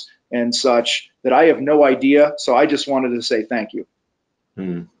ass and such, that I have no idea. So I just wanted to say thank you.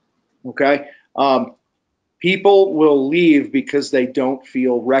 Okay. People will leave because they don't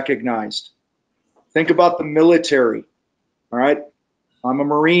feel recognized. Think about the military. All right. I'm a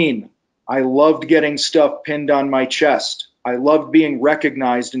Marine. I loved getting stuff pinned on my chest. I loved being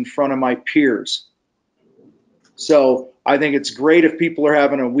recognized in front of my peers. So I think it's great if people are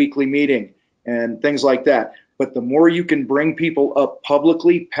having a weekly meeting and things like that. But the more you can bring people up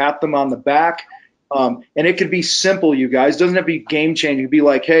publicly, pat them on the back, and it could be simple, you guys. It doesn't have to be game changing. It could be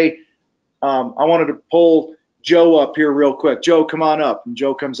like, hey, I wanted to pull Joe up here real quick. Joe, come on up. And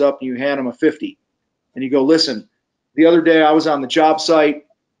Joe comes up, and you hand him a 50. And you go, listen, the other day I was on the job site,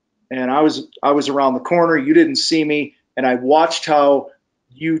 and I was around the corner. You didn't see me, and I watched how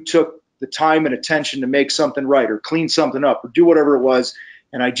you took the time and attention to make something right or clean something up or do whatever it was.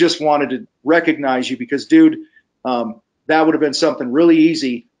 And I just wanted to recognize you because, dude, that would have been something really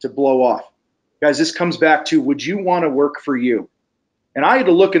easy to blow off. Guys, this comes back to, would you want to work for you? And I had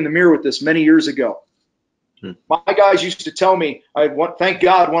to look in the mirror with this many years ago. My guys used to tell me, thank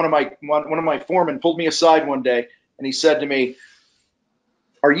God one of my foremen pulled me aside one day, and he said to me,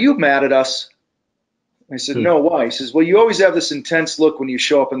 are you mad at us? I said, no, why? He says, well, you always have this intense look when you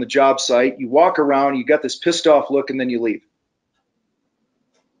show up on the job site. You walk around, you got this pissed off look, and then you leave.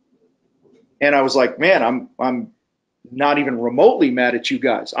 And I was like, man, I'm not even remotely mad at you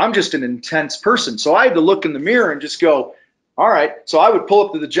guys. I'm just an intense person. So I had to look in the mirror and just go, all right. So I would pull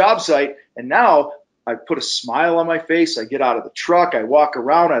up to the job site, and now I put a smile on my face. I get out of the truck. I walk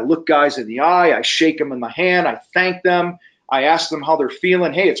around. I look guys in the eye. I shake them in the hand. I thank them. I ask them how they're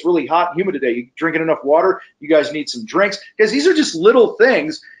feeling. Hey, it's really hot and humid today. You drinking enough water? You guys need some drinks? Because these are just little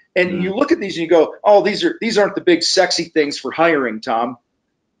things. And you look at these and you go, oh, these aren't the big sexy things for hiring, Tom.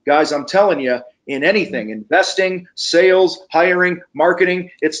 Guys, I'm telling you, in anything, investing, sales, hiring,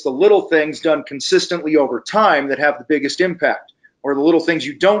 marketing, it's the little things done consistently over time that have the biggest impact, or the little things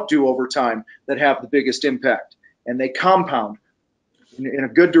you don't do over time that have the biggest impact. And they compound in a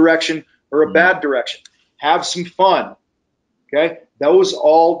good direction or a bad direction. Have some fun. Okay? Those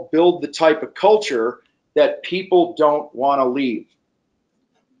all build the type of culture that people don't want to leave.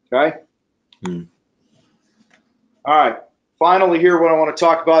 Okay? All right. Finally here, what I want to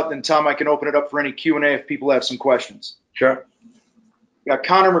talk about, then Tom, I can open it up for any Q&A if people have some questions. Sure. Got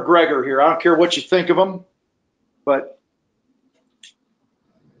Conor McGregor here. I don't care what you think of him, but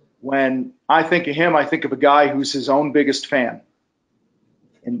when I think of him, I think of a guy who's his own biggest fan.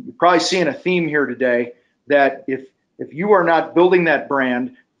 And you're probably seeing a theme here today that if you are not building that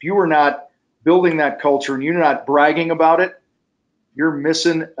brand, if you are not building that culture and you're not bragging about it, you're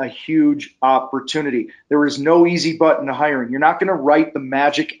missing a huge opportunity. There is no easy button to hiring. You're not going to write the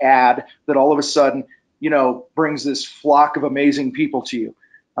magic ad that all of a sudden, brings this flock of amazing people to you.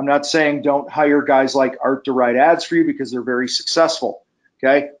 I'm not saying don't hire guys like Art to write ads for you because they're very successful,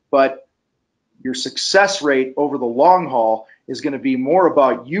 okay? But your success rate over the long haul is going to be more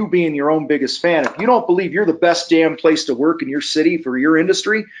about you being your own biggest fan. If you don't believe you're the best damn place to work in your city for your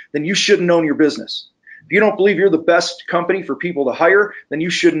industry, then you shouldn't own your business. If you don't believe you're the best company for people to hire, then you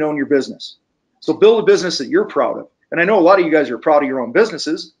shouldn't own your business. So build a business that you're proud of. And I know a lot of you guys are proud of your own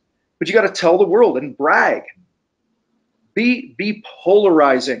businesses, but you got to tell the world and brag. Be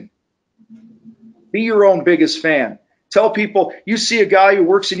polarizing. Be your own biggest fan. Tell people, you see a guy who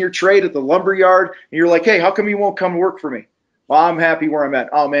works in your trade at the lumber yard, and you're like, hey, how come you won't come work for me? Well, I'm happy where I'm at.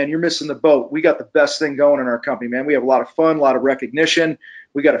 Oh, man, you're missing the boat. We got the best thing going in our company, man. We have a lot of fun, a lot of recognition.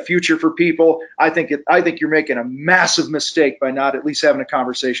 We got a future for people. I think you're making a massive mistake by not at least having a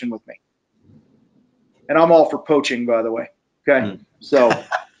conversation with me. And I'm all for poaching, by the way. Okay. So,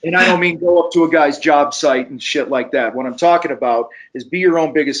 and I don't mean go up to a guy's job site and shit like that. What I'm talking about is be your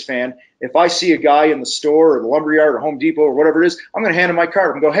own biggest fan. If I see a guy in the store or the lumberyard or Home Depot or whatever it is, I'm going to hand him my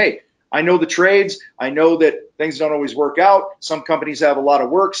card and go, hey, I know the trades. I know that things don't always work out. Some companies have a lot of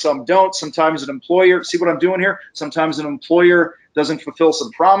work, some don't. Sometimes an employer, see what I'm doing here? Sometimes an employer doesn't fulfill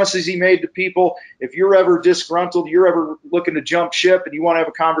some promises he made to people. If you're ever disgruntled, you're ever looking to jump ship and you want to have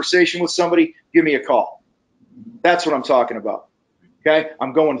a conversation with somebody, give me a call. That's what I'm talking about. Okay,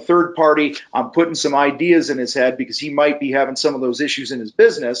 I'm going third party. I'm putting some ideas in his head because he might be having some of those issues in his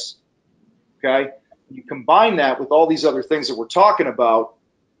business. Okay, you combine that with all these other things that we're talking about,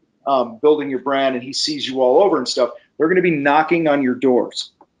 building your brand, and he sees you all over and stuff. They're going to be knocking on your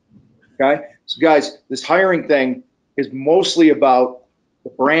doors. Okay, so guys, this hiring thing is mostly about the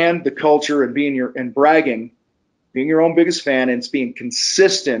brand, the culture, and bragging, being your own biggest fan, and it's being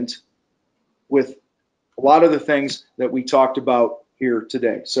consistent with a lot of the things that we talked about here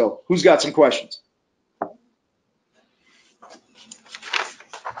today. So who's got some questions?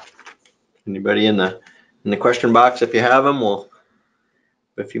 Anybody in the question box? If you have them, we'll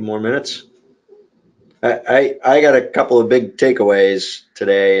have a few more minutes. I got a couple of big takeaways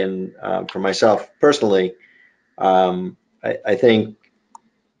today, and for myself personally, I think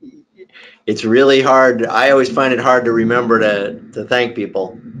it's really hard. I always find it hard to remember to thank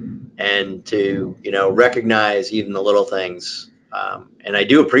people and to recognize even the little things. And I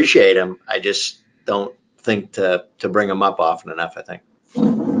do appreciate them. I just don't think to bring them up often enough, I think.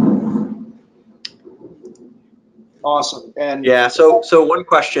 Awesome. And yeah, so one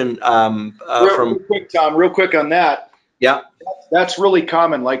question real quick, Tom, real quick on that. Yeah. That's really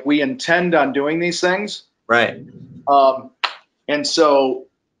common. Like, we intend on doing these things. Right. And so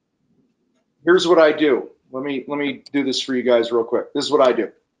here's what I do. Let me do this for you guys real quick. This is what I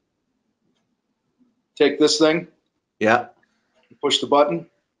do. Take this thing. Yeah. Push the button.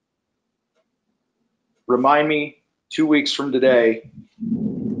 Remind me 2 weeks from today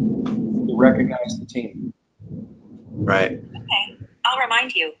to recognize the team. Right. Okay, I'll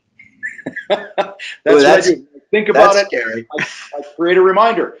remind you. That's what I do. Think about it. Scary. I create a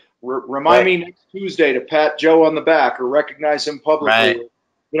reminder. Remind me next Tuesday to pat Joe on the back or recognize him publicly.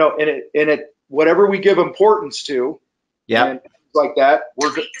 Right. And whatever we give importance to, and things like that.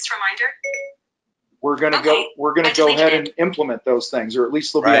 Delete this reminder. We're gonna go ahead and implement those things, or at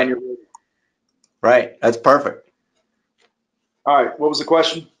least they'll be on your radar. Right. That's perfect. All right. What was the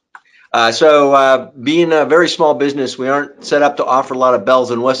question? So being a very small business, we aren't set up to offer a lot of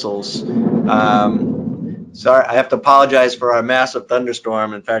bells and whistles. Sorry, I have to apologize for our massive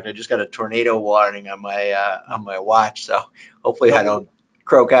thunderstorm. In fact, I just got a tornado warning on my watch, so hopefully I don't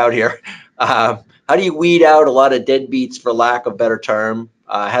croak out here. How do you weed out a lot of deadbeats, for lack of a better term?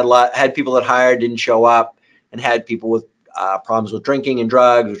 Had people that hired didn't show up, and had people with problems with drinking and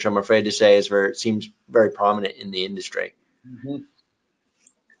drugs, which I'm afraid to say seems very prominent in the industry. Mm-hmm.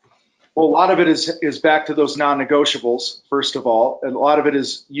 Well, a lot of it is back to those non-negotiables. First of all, and a lot of it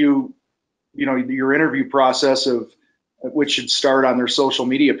is your interview process of which should start on their social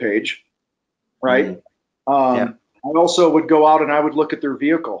media page, right? Yeah. I also would go out and I would look at their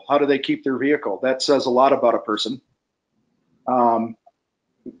vehicle. How do they keep their vehicle? That says a lot about a person. But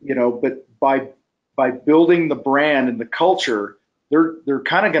by building the brand and the culture, they're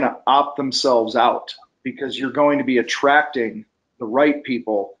kind of going to opt themselves out, because you're going to be attracting the right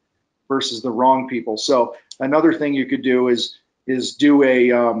people versus the wrong people. So another thing you could do is do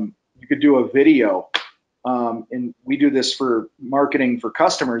a video. And we do this for marketing for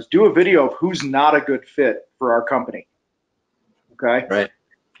customers. Do a video of who's not a good fit for our company. Okay. Right.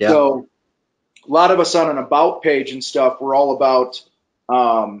 Yeah. So a lot of us on an about page and stuff, we're all about,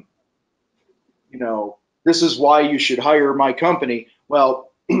 this is why you should hire my company.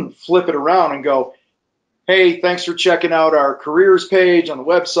 Well, flip it around and go, hey, thanks for checking out our careers page on the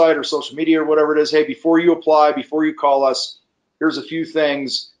website or social media or whatever it is. Hey, before you apply, before you call us, here's a few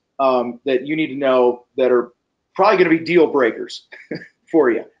things that you need to know that are probably going to be deal breakers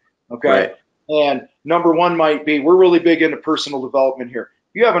for you. Okay. Right. And number one might be, we're really big into personal development here.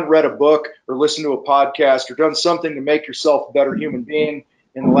 If you haven't read a book or listened to a podcast or done something to make yourself a better human being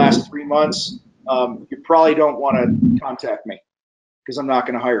in the last 3 months, you probably don't want to contact me, because I'm not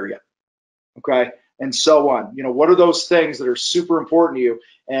going to hire you. Okay. And so on. What are those things that are super important to you?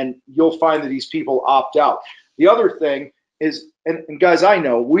 And you'll find that these people opt out. The other thing is, and guys, I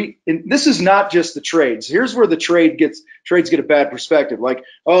know this is not just the trades. Here's where the trades get a bad perspective. Like,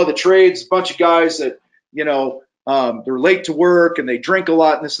 oh, the trades, a bunch of guys that, they're late to work and they drink a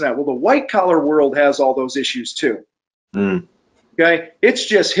lot and this and that. Well, the white collar world has all those issues too. Okay. It's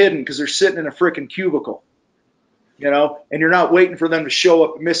just hidden because they're sitting in a freaking cubicle, and you're not waiting for them to show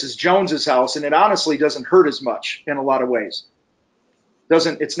up at Mrs. Jones's house. And it honestly doesn't hurt as much in a lot of ways.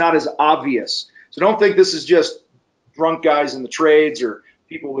 It's not as obvious. So don't think this is just drunk guys in the trades or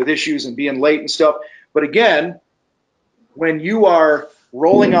people with issues and being late and stuff. But again, when you are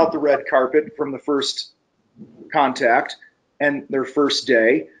rolling out the red carpet from the first contact and their first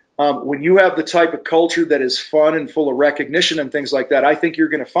day, when you have the type of culture that is fun and full of recognition and things like that, I think you're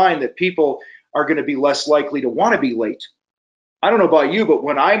going to find that people are going to be less likely to want to be late. I don't know about you, but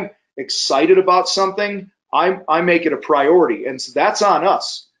when I'm excited about something, I make it a priority. And so that's on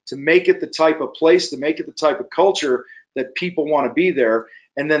us to make it the type of place, to make it the type of culture that people want to be there.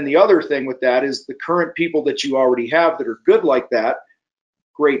 And then the other thing with that is the current people that you already have that are good like that,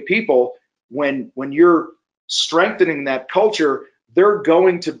 great people, when you're strengthening that culture, they're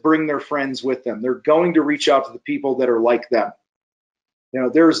going to bring their friends with them. They're going to reach out to the people that are like them.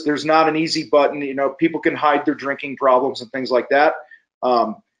 There's not an easy button. People can hide their drinking problems and things like that.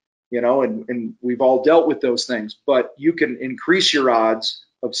 And we've all dealt with those things, but you can increase your odds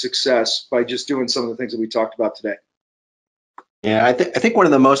of success by just doing some of the things that we talked about today. Yeah, I think one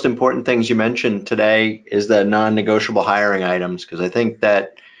of the most important things you mentioned today is the non-negotiable hiring items, because I think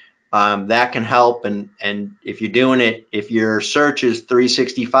that that can help. And if you're doing it, if your search is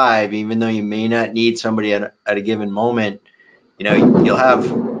 365, even though you may not need somebody at a given moment, you'll have.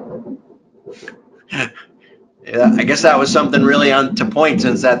 Yeah, I guess that was something really on to point,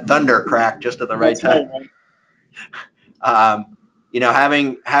 since that thunder cracked just at the right time.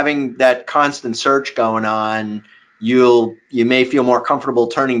 Having that constant search going on, you may feel more comfortable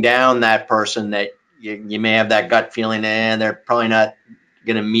turning down that person that you may have that gut feeling, and they're probably not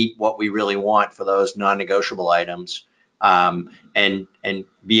going to meet what we really want for those non-negotiable items, and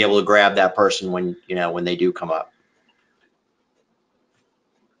be able to grab that person when they do come up.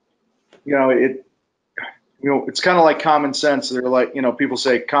 It's kind of like common sense. They're like, people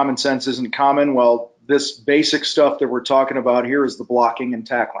say common sense isn't common. Well, this basic stuff that we're talking about here is the blocking and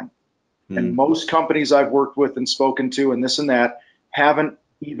tackling. And most companies I've worked with and spoken to and this and that haven't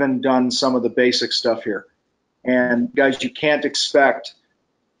even done some of the basic stuff here. And guys, you can't expect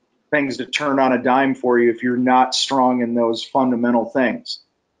things to turn on a dime for you if you're not strong in those fundamental things.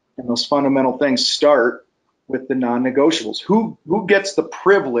 And those fundamental things start with the non-negotiables. Who gets the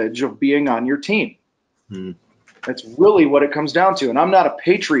privilege of being on your team? That's really what it comes down to. And I'm not a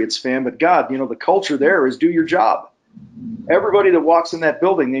Patriots fan, but God, the culture there is do your job. Everybody that walks in that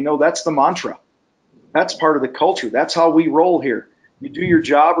building, they know that's the mantra. That's part of the culture. That's how we roll here. You do your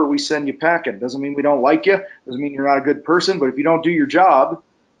job or we send you packing. Doesn't mean we don't like you. Doesn't mean you're not a good person. But if you don't do your job,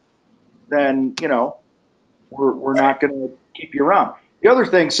 then, you know, we're not going to keep you around. The other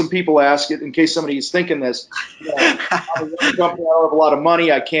thing some people ask, it in case somebody is thinking this, you know, I'm a young company, I don't have a lot of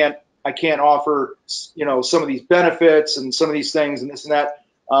money, I can't offer, you know, some of these benefits and some of these things and this and that.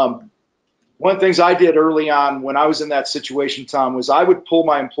 One of the things I did early on when I was in that situation, Tom, was I would pull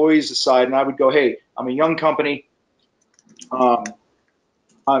my employees aside and I would go, hey, I'm a young company.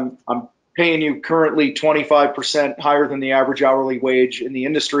 I'm paying you currently 25% higher than the average hourly wage in the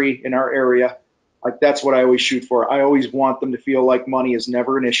industry in our area. Like, that's what I always shoot for. I always want them to feel like money is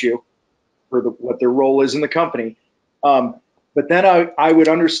never an issue for what their role is in the company. But then I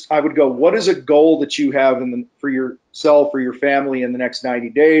would go, what is a goal that you have for yourself or your family in the next 90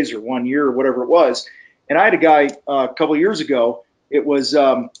 days or 1 year or whatever it was? And I had a guy a couple of years ago. It was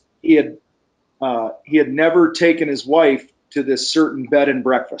he had never taken his wife to this certain bed and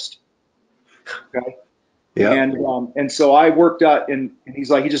breakfast. Okay. Yeah. And so I worked out, and he's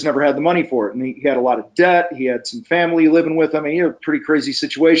like, he just never had the money for it. And he had a lot of debt. He had some family living with him. And he had a pretty crazy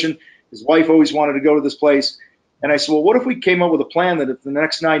situation. His wife always wanted to go to this place. And I said, well, what if we came up with a plan that if the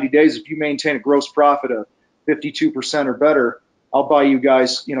next 90 days, if you maintain a gross profit of 52% or better, I'll buy you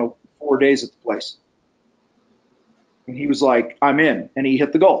guys, you know, 4 days at the place. And he was like, I'm in. And he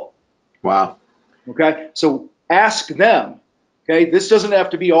hit the goal. Wow. Okay. So ask them. Okay, this doesn't have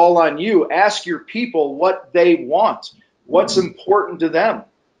to be all on you. Ask your people what they want, what's important to them.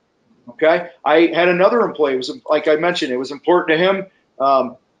 Okay, I had another employee. It was, like I mentioned, it was important to him.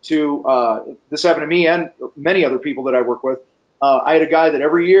 This happened to me and many other people that I work with. I had a guy that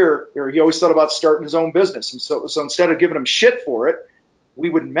every year, he always thought about starting his own business, and so instead of giving him shit for it, we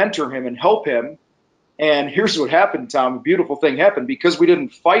would mentor him and help him. And here's what happened, Tom. A beautiful thing happened because we didn't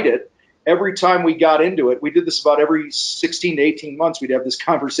fight it. Every time we got into it, we did this about every 16 to 18 months. We'd have this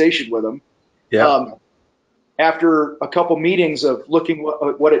conversation with them. Yeah. After a couple meetings of looking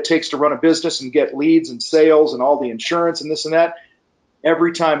what it takes to run a business and get leads and sales and all the insurance and this and that,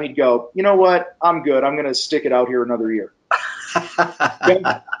 every time he'd go, you know what, I'm good. I'm going to stick it out here another year.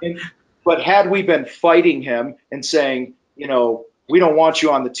 But had we been fighting him and saying, you know, we don't want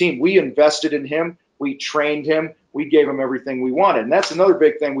you on the team, we invested in him, we trained him, we gave him everything we wanted. And that's another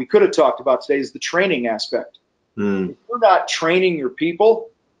big thing we could have talked about today is the training aspect. If you're not training your people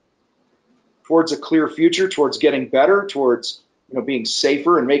towards a clear future, towards getting better, towards, you know, being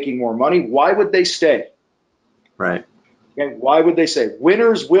safer and making more money, why would they stay? Right. Okay, why would they stay?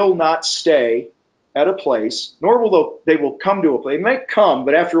 Winners will not stay at a place, nor will they will come to a place. They might come,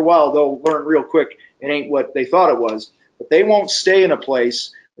 but after a while they'll learn real quick it ain't what they thought it was. But they won't stay in a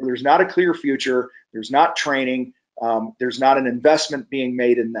place where there's not a clear future, there's not training, there's not an investment being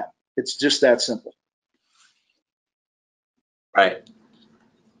made in them. It's just that simple. Right.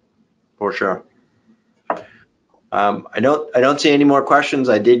 For sure. I don't see any more questions.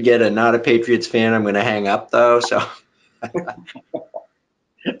 I did get a not a Patriots fan. I'm going to hang up though. So.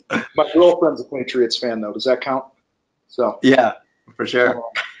 My girlfriend's a Patriots fan though. Does that count? So. Yeah, for sure.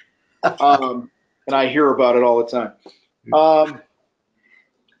 And I hear about it all the time.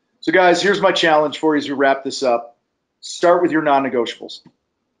 So guys, here's my challenge for you as we wrap this up. Start with your non-negotiables.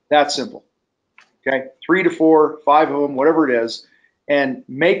 That's simple. Okay, 3 to 4, 5 of them, whatever it is, and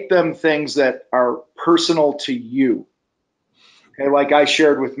make them things that are personal to you. Okay, like I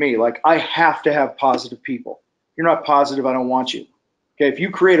shared with me, like I have to have positive people. If you're not positive, I don't want you. Okay, if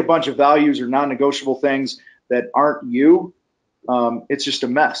you create a bunch of values or non-negotiable things that aren't you, it's just a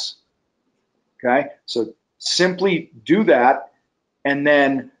mess. Okay, so simply do that, and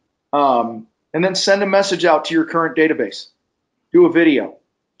then send a message out to your current database. Do a video,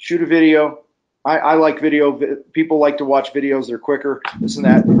 shoot a video. I like video. People like to watch videos. They're quicker, this and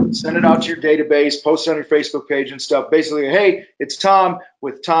that. Send it out to your database, post it on your Facebook page and stuff. Basically, hey, it's Tom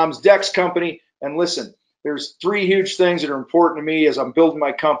with Tom's Dex Company. And listen, there's 3 huge things that are important to me as I'm building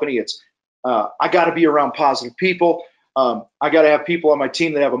my company. It's I got to be around positive people. I got to have people on my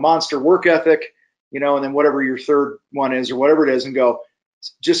team that have a monster work ethic, you know, and then whatever your third one is or whatever it is, and go.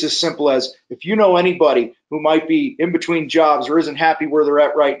 Just as simple as if you know anybody who might be in between jobs or isn't happy where they're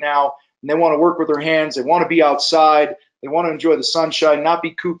at right now, and they want to work with their hands, they want to be outside, they want to enjoy the sunshine, not be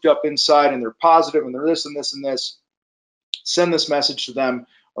cooped up inside, and they're positive and they're this and this and this, send this message to them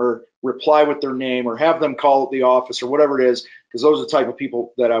or reply with their name or have them call at the office or whatever it is, because those are the type of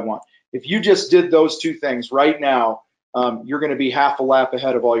people that I want. If you just did those 2 things right now, you're going to be half a lap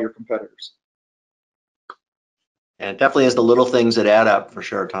ahead of all your competitors. And it definitely is the little things that add up for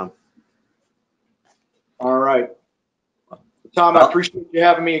sure, Tom. All right. Tom, I appreciate you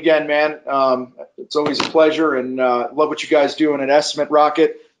having me again, man. It's always a pleasure, and love what you guys doing at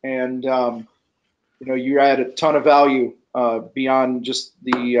EstimateRocket. And you add a ton of value beyond just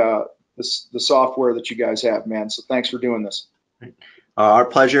the software that you guys have, man. So thanks for doing this. Our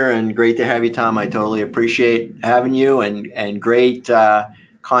pleasure, and great to have you, Tom. I totally appreciate having you, and great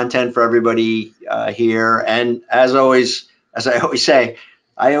content for everybody here. And as always, as I always say,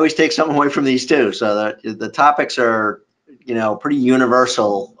 I always take something away from these too. So the topics are, pretty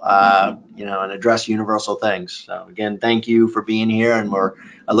universal, and address universal things. So again, thank you for being here, and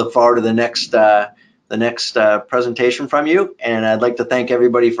I look forward to the next presentation from you. And I'd like to thank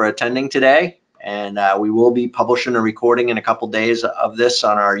everybody for attending today. And we will be publishing a recording in a couple days of this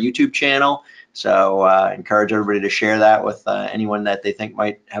on our YouTube channel. So encourage everybody to share that with anyone that they think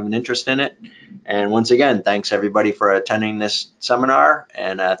might have an interest in it. And once again, thanks everybody for attending this seminar.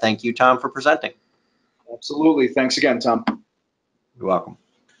 And thank you, Tom, for presenting. Absolutely. Thanks again, Tom. You're welcome.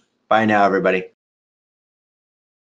 Bye now, everybody.